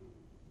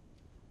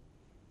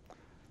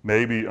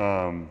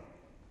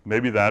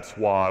 Maybe that's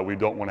why we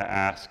don't want to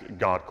ask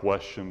God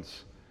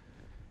questions,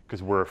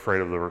 because we're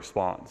afraid of the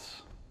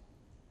response.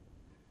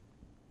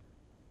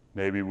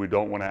 Maybe we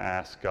don't want to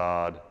ask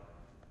God,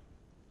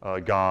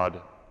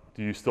 God,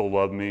 do you still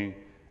love me?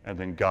 And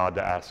then God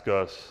to ask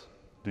us,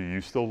 do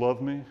you still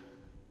love me?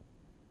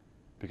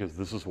 Because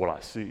this is what I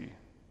see.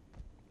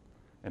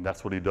 And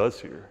that's what he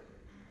does here.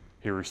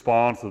 He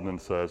responds to them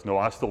and says, no,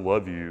 I still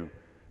love you,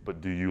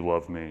 but do you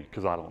love me?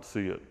 Because I don't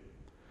see it.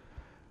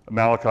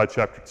 Malachi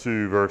chapter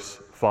 2, verse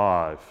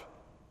 5.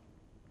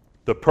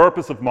 The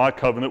purpose of my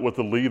covenant with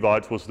the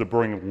Levites was to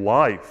bring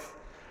life,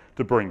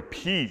 to bring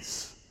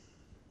peace,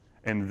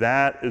 and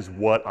that is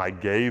what I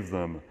gave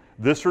them.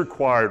 This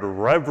required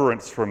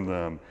reverence from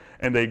them,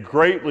 and they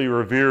greatly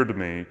revered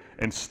me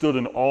and stood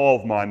in awe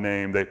of my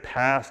name. They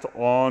passed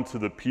on to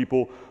the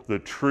people the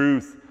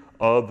truth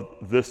of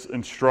this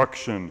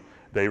instruction.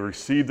 They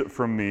received it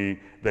from me.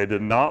 They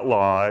did not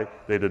lie.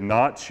 They did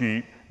not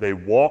cheat. They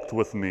walked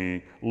with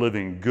me,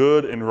 living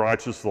good and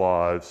righteous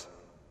lives,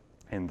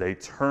 and they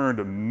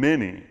turned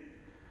many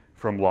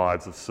from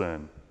lives of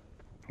sin.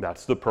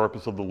 That's the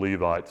purpose of the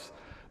Levites.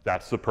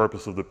 That's the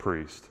purpose of the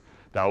priest.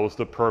 That was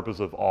the purpose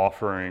of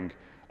offering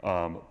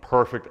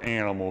perfect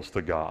animals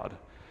to God,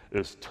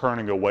 is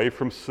turning away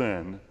from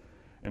sin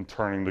and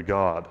turning to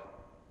God.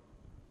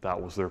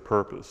 That was their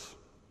purpose.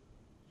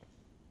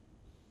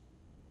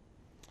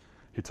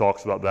 He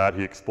talks about that.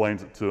 He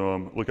explains it to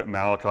them. Look at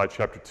Malachi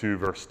chapter 2,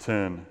 verse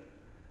 10.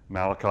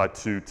 Malachi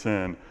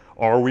 2:10.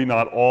 Are we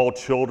not all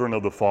children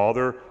of the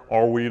Father?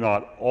 Are we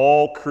not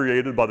all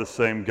created by the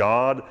same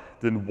God?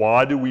 Then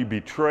why do we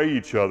betray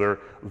each other,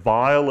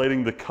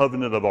 violating the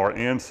covenant of our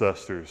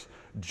ancestors?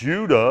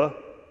 Judah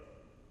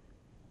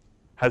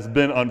has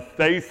been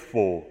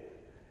unfaithful,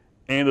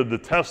 and a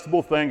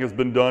detestable thing has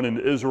been done in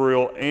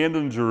Israel and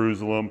in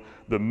Jerusalem.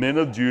 The men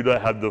of Judah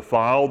have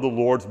defiled the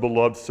Lord's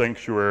beloved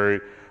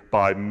sanctuary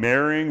by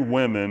marrying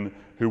women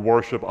who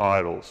worship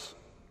idols.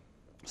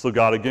 So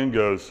God again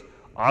goes,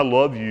 I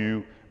love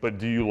you, but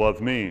do you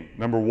love me?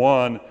 Number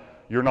one,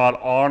 you're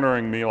not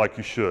honoring me like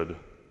you should.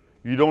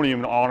 You don't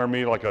even honor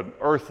me like an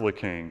earthly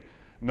king.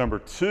 Number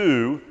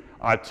two,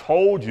 I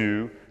told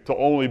you to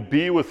only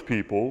be with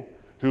people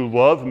who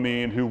love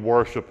me and who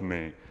worship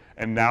me.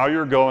 And now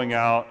you're going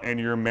out and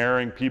you're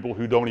marrying people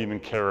who don't even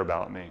care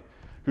about me,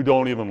 who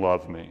don't even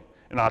love me.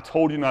 And I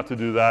told you not to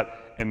do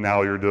that, and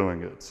now you're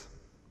doing it.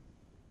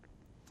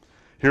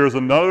 Here's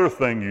another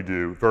thing you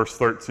do, verse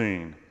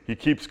 13. He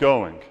keeps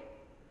going.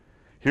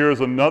 Here's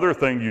another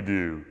thing you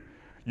do.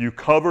 You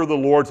cover the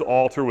Lord's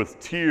altar with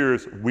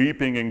tears,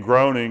 weeping and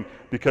groaning,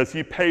 because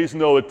he pays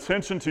no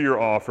attention to your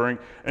offering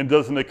and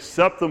doesn't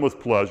accept them with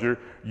pleasure.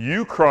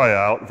 You cry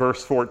out,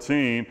 verse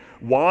 14,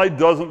 why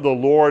doesn't the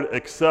Lord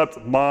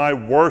accept my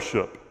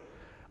worship?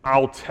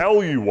 I'll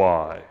tell you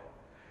why.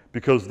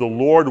 Because the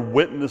Lord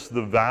witnessed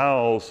the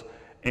vows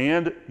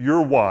and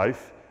your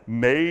wife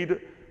made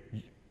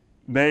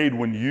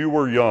when you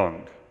were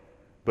young,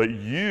 but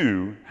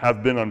you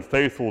have been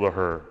unfaithful to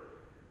her,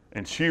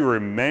 and she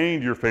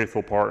remained your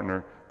faithful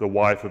partner, the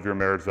wife of your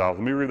marriage vows.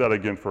 Let me read that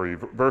again for you.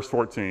 Verse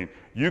 14,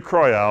 you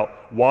cry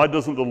out, why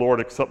doesn't the Lord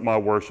accept my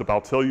worship? I'll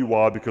tell you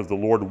why, because the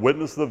Lord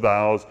witnessed the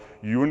vows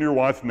you and your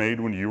wife made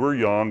when you were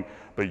young,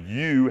 but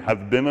you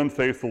have been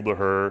unfaithful to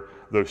her,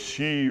 though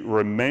she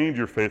remained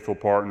your faithful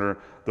partner,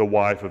 the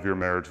wife of your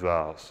marriage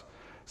vows.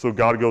 So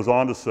God goes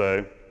on to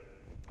say,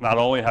 not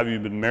only have you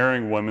been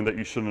marrying women that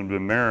you shouldn't have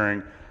been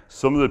marrying,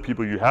 some of the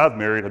people you have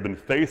married have been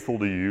faithful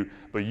to you,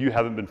 but you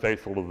haven't been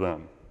faithful to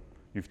them.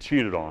 You've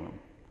cheated on them,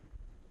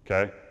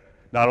 okay?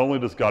 Not only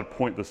does God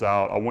point this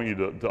out, I want you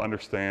to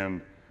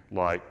understand,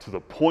 like, to the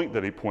point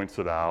that he points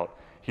it out,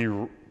 he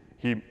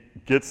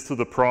gets to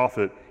the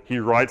prophet, he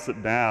writes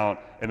it down,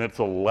 and it's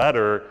a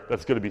letter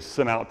that's going to be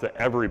sent out to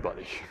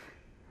everybody.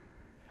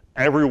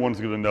 Everyone's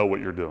going to know what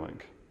you're doing,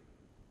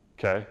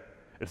 okay?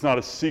 It's not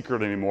a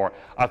secret anymore.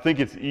 I think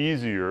it's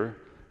easier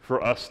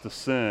for us to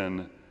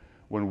sin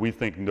when we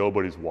think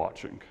nobody's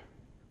watching.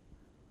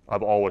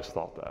 I've always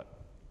thought that.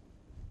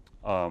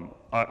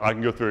 I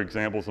can go through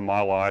examples in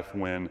my life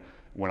when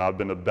I've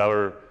been a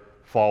better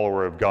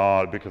follower of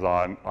God because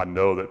I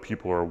know that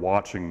people are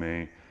watching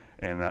me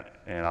and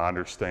I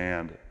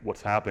understand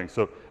what's happening.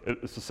 So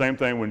it's the same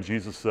thing when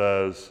Jesus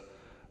says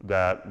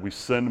that we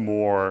sin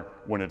more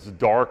when it's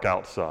dark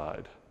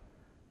outside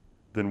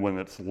than when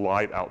it's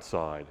light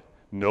outside.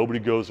 Nobody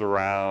goes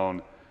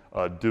around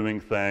doing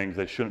things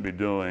they shouldn't be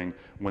doing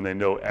when they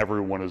know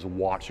everyone is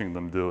watching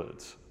them do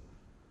it.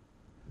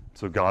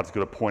 So God's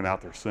going to point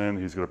out their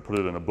sin. He's going to put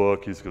it in a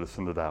book. He's going to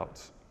send it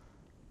out.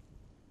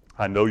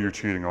 I know you're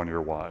cheating on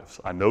your wives.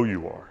 I know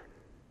you are.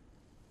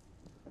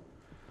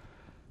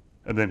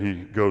 And then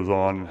he goes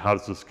on, how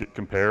does this get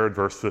compared?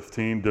 Verse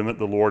 15, didn't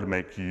the Lord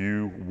make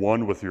you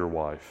one with your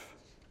wife?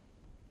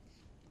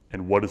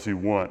 And what does he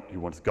want? He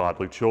wants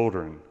godly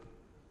children.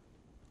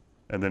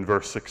 And then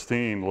verse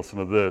 16, listen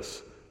to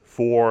this.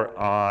 For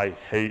I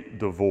hate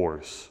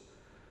divorce,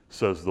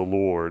 says the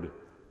Lord,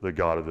 the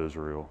God of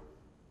Israel.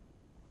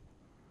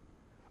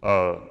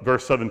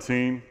 Verse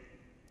 17,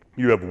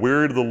 you have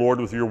wearied the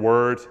Lord with your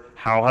words.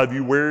 How have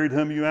you wearied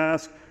him, you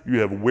ask? You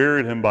have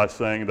wearied him by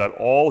saying that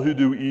all who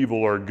do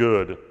evil are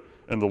good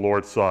in the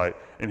Lord's sight,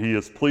 and he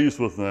is pleased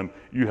with them.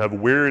 You have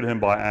wearied him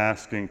by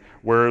asking,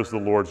 where is the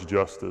Lord's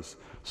justice?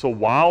 So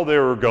while they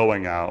were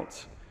going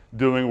out,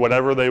 doing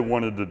whatever they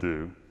wanted to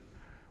do,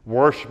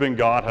 worshiping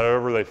God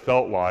however they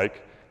felt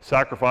like,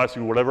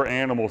 sacrificing whatever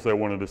animals they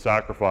wanted to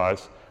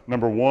sacrifice,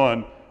 number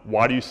one,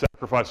 why do you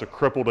sacrifice a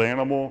crippled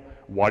animal?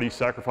 Why do you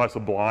sacrifice a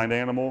blind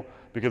animal?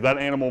 Because that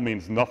animal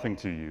means nothing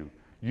to you.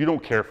 You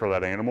don't care for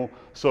that animal,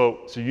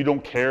 so you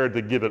don't care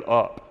to give it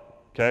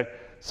up, okay?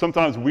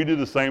 Sometimes we do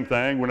the same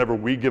thing whenever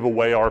we give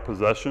away our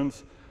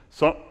possessions.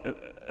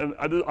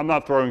 I'm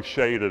not throwing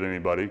shade at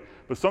anybody,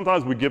 but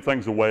sometimes we give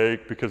things away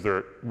because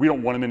we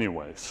don't want them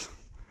anyways,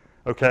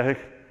 okay?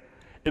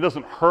 It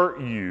doesn't hurt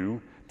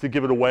you to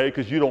give it away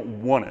because you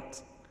don't want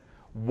it.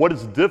 What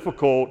is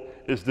difficult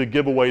is to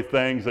give away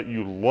things that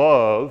you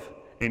love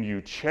and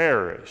you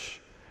cherish,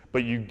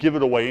 but you give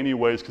it away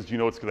anyways because you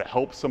know it's going to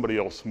help somebody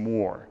else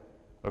more,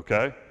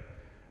 okay?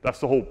 That's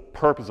the whole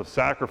purpose of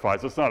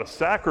sacrifice. It's not a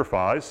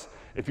sacrifice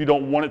if you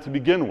don't want it to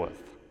begin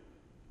with.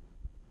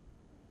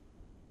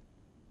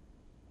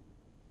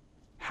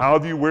 How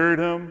have you wearied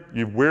him?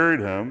 You've wearied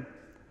him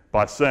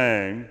by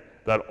saying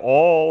that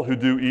all who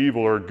do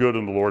evil are good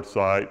in the Lord's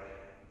sight,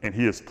 and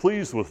he is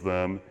pleased with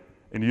them,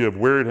 and you have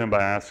wearied him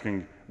by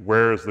asking,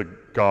 where is the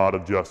God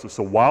of justice?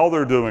 So while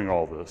they're doing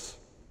all this,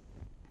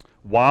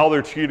 while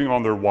they're cheating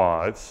on their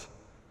wives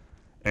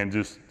and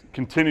just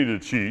continue to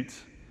cheat,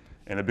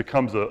 and it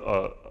becomes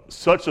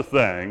such a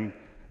thing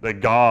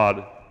that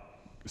God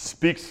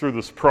speaks through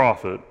this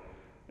prophet,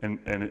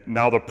 and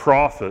now the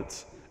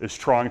prophet is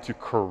trying to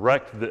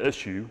correct the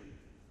issue.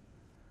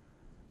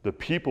 The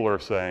people are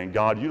saying,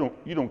 God, you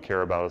don't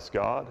care about us,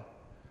 God.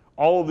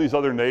 All of these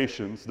other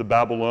nations, the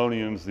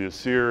Babylonians, the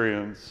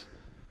Assyrians,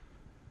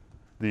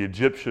 the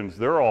Egyptians,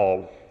 they're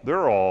all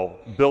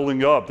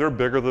building up. They're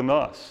bigger than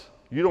us.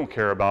 You don't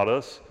care about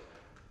us.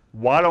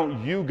 Why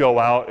don't you go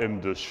out and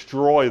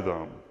destroy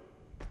them?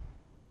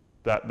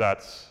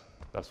 That's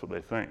what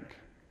they think.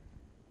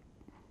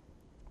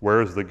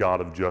 Where is the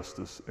God of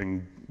justice?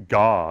 And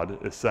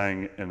God is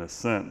saying, in a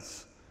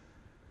sense,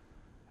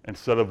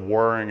 instead of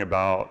worrying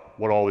about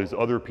what all these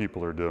other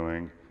people are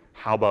doing,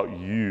 how about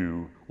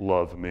you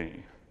love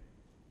me?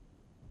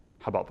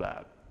 How about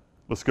that?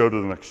 Let's go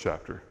to the next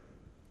chapter.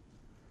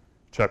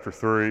 Chapter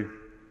 3,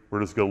 we're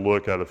just going to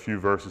look at a few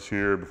verses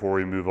here before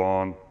we move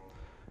on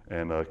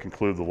and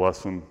conclude the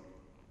lesson.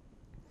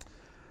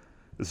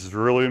 This is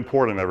really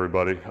important,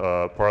 everybody.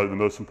 Probably the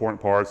most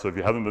important part. So if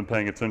you haven't been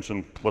paying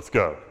attention, let's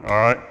go. All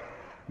right.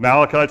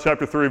 Malachi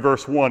chapter 3,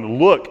 verse 1.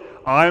 Look,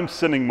 I am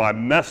sending my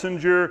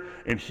messenger,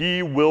 and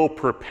he will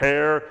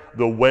prepare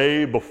the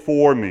way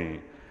before me.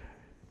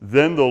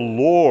 Then the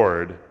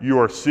Lord you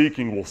are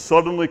seeking will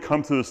suddenly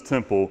come to this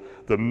temple.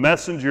 The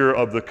messenger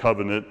of the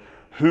covenant,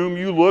 whom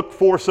you look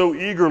for so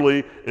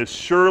eagerly, is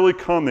surely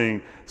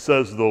coming,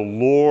 says the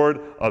Lord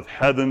of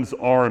heaven's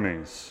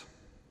armies.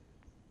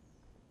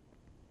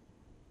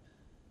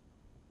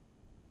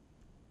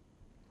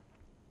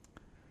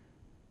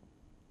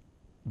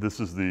 This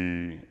is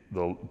the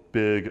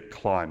big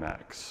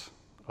climax.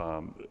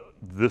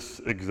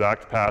 This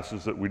exact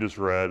passage that we just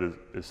read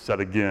is said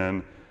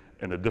again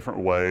in a different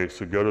way.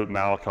 So go to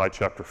Malachi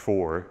chapter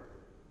 4,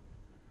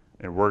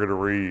 and we're going to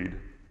read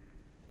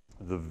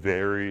the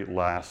very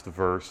last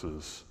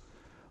verses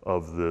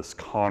of this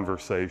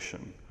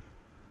conversation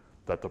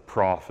that the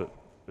prophet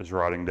is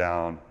writing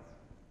down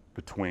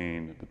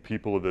between the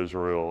people of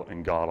Israel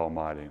and God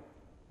Almighty.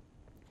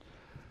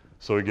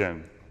 So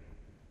again,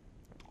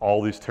 all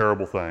these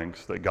terrible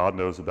things that God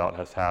knows about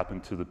has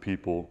happened to the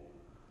people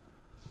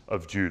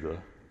of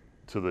Judah,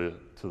 to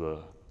the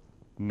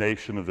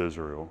nation of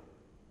Israel,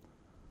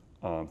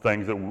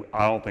 things that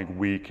I don't think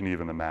we can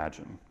even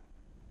imagine.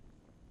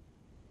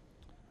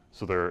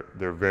 So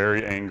they're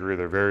very angry,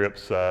 they're very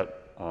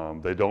upset,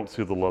 they don't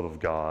see the love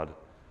of God.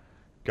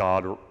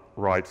 God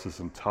writes this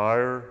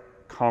entire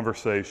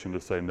conversation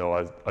to say,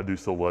 no, I do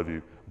still love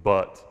you,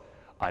 but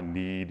I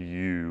need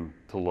you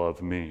to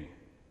love me.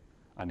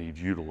 I need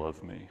you to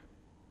love me.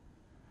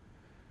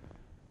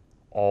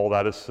 All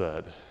that is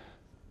said,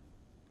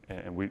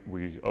 and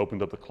we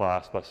opened up the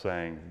class by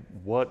saying,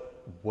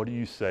 what do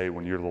you say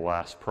when you're the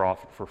last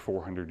prophet for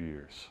 400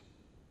 years?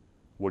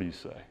 What do you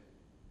say?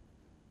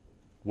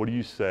 What do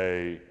you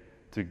say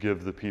to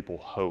give the people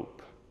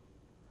hope?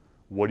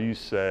 What do you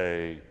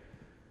say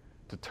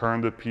to turn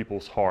the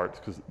people's hearts?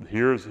 Because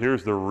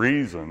here's the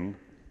reason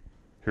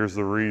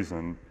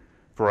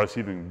for us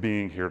even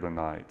being here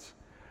tonight.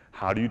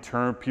 How do you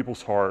turn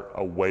people's heart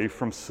away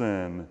from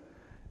sin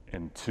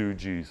and to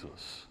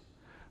Jesus?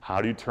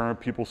 How do you turn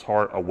people's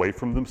heart away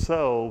from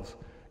themselves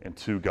and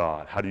to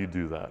God? How do you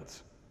do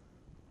that?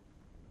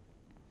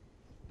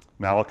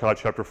 Malachi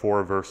chapter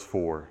 4, verse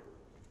 4.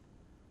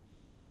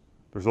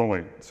 It's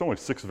only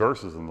 6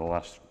 verses in the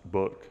last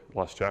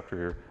chapter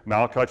here.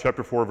 Malachi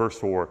chapter 4, verse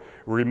 4.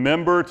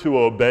 Remember to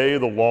obey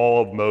the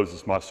law of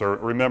Moses, my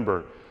servant.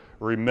 Remember.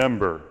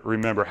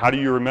 How do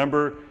you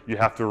remember? You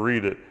have to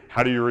read it.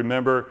 How do you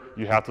remember?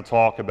 You have to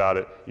talk about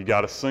it. You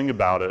got to sing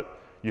about it.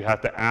 You have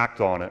to act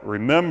on it.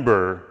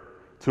 Remember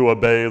to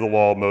obey the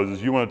law of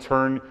Moses. You want to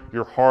turn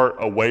your heart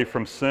away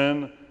from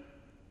sin?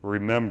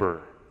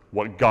 Remember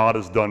what God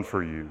has done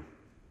for you.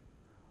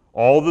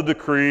 All the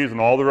decrees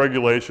and all the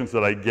regulations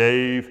that I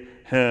gave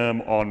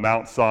him on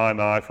Mount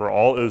Sinai for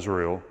all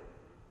Israel.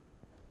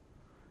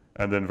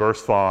 And then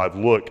verse 5,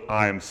 look,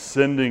 I am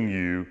sending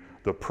you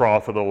the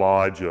prophet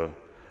Elijah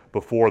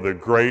before the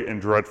great and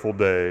dreadful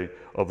day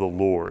of the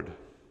Lord.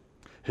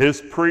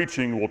 His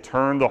preaching will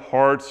turn the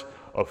hearts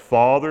of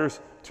fathers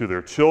to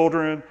their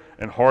children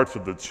and hearts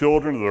of the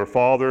children to their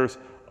fathers.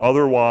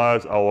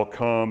 Otherwise, I will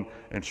come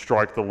and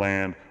strike the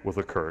land with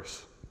a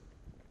curse.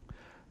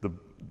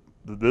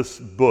 This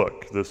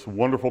book, this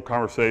wonderful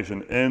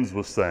conversation ends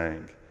with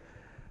saying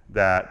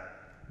that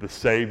the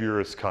Savior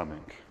is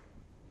coming.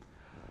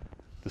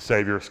 The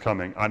Savior is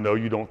coming. I know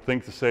you don't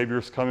think the Savior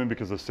is coming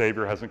because the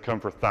Savior hasn't come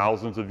for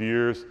thousands of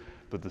years,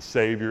 but the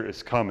Savior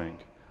is coming.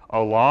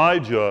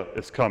 Elijah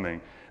is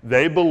coming.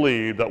 They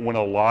believed that when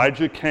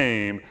Elijah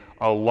came,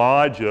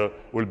 Elijah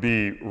would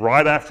be,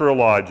 right after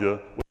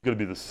Elijah, was going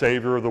to be the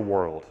Savior of the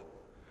world.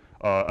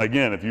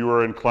 Again, if you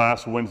were in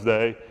class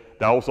Wednesday,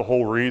 that was the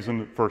whole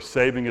reason for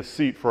saving a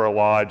seat for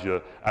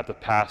Elijah at the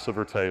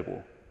Passover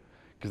table.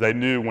 Because they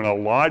knew when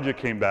Elijah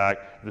came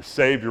back, the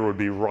Savior would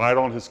be right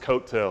on his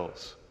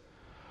coattails.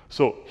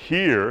 So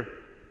here,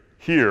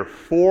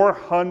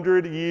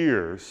 400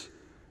 years,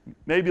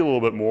 maybe a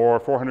little bit more,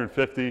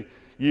 450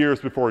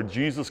 years before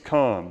Jesus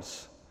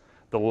comes,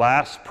 the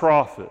last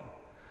prophet,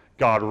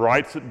 God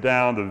writes it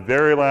down, the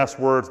very last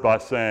words, by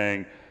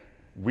saying,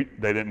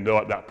 they didn't know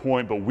at that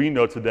point, but we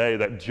know today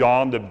that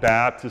John the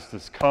Baptist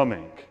is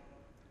coming.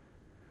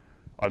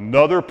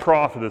 Another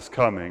prophet is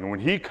coming, and when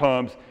he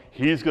comes,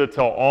 he's going to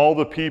tell all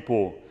the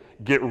people,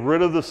 get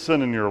rid of the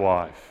sin in your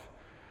life.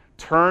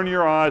 Turn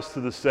your eyes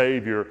to the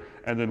Savior,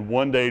 and then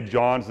one day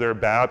John's there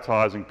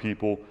baptizing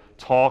people,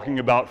 talking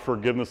about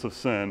forgiveness of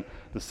sin,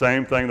 the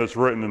same thing that's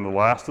written in the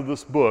last of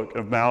this book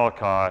of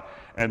Malachi,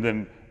 and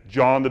then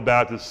John the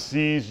Baptist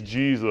sees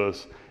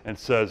Jesus and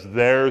says,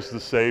 there's the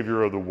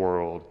Savior of the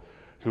world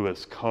who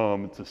has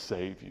come to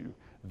save you.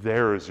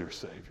 There is your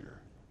Savior.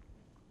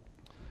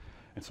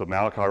 And so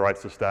Malachi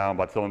writes this down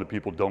by telling the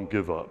people, don't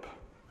give up.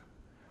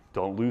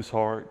 Don't lose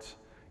heart.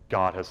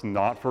 God has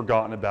not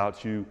forgotten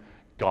about you.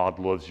 God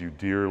loves you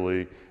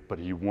dearly, but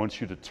he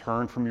wants you to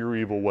turn from your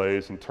evil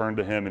ways and turn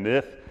to him.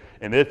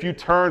 And if you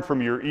turn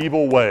from your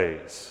evil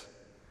ways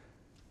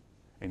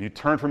and you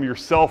turn from your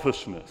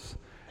selfishness,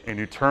 and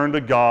you turn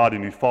to God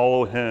and you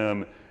follow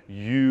him,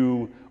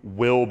 you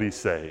will be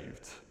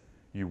saved.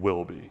 You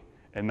will be.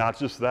 And not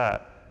just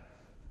that.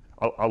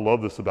 I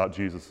love this about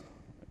Jesus.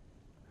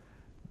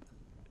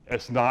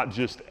 It's not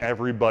just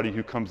everybody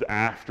who comes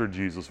after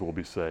Jesus will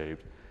be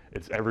saved.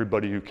 It's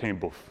everybody who came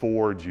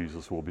before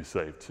Jesus will be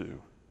saved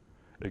too.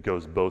 It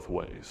goes both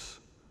ways.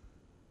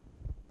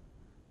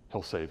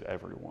 He'll save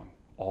everyone.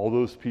 All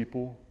those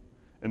people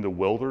in the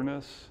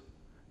wilderness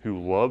who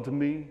loved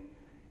me,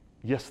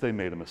 yes, they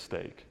made a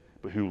mistake,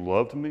 but who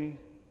loved me,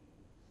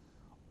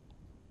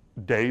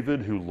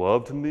 David who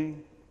loved me,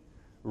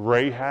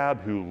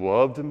 Rahab who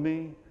loved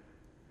me,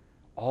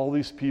 all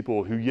these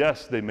people who,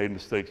 yes, they made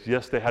mistakes,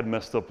 yes, they had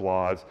messed up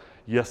lives,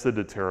 yes, they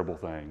did terrible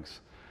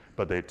things,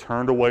 but they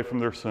turned away from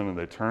their sin and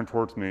they turned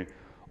towards me,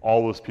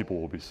 all those people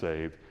will be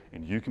saved,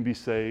 and you can be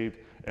saved,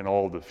 and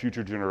all the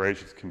future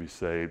generations can be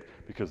saved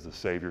because the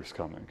Savior's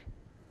coming.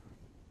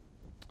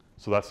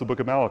 So that's the book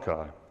of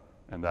Malachi,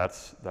 and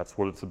that's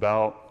what it's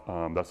about.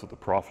 That's what the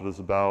prophet is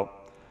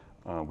about.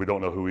 We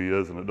don't know who he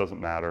is, and it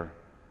doesn't matter.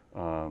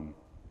 But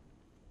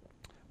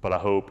I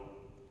hope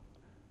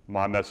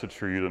my message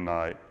for you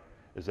tonight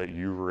is that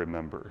you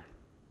remember.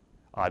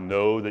 I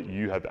know that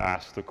you have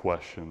asked the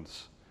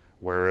questions,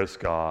 where is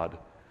God?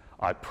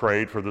 I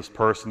prayed for this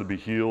person to be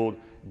healed.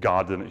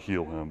 God didn't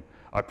heal him.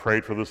 I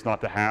prayed for this not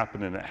to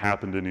happen, and it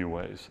happened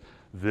anyways.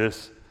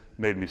 This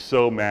made me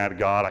so mad,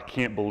 God. I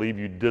can't believe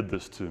you did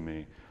this to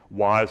me.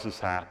 Why is this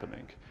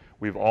happening?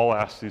 We've all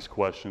asked these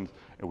questions,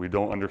 and we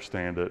don't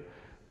understand it,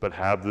 but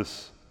have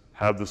this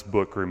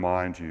book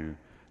remind you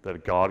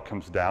that God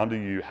comes down to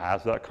you,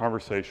 has that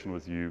conversation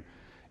with you,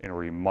 and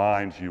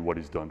reminds you what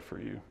he's done for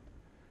you.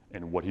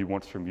 And what he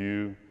wants from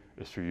you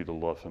is for you to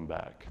love him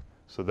back.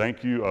 So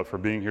thank you for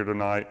being here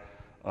tonight.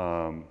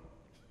 How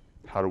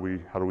do we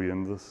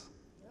end this?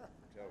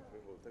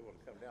 If they want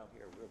to come down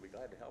here, we'll be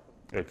glad to help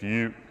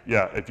them.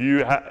 If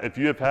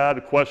you have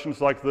had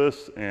questions like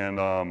this,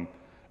 and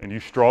you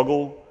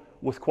struggle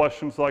with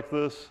questions like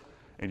this,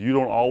 and you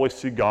don't always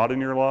see God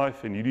in your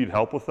life, and you need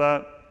help with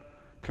that,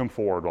 come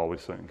forward while we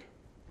sing.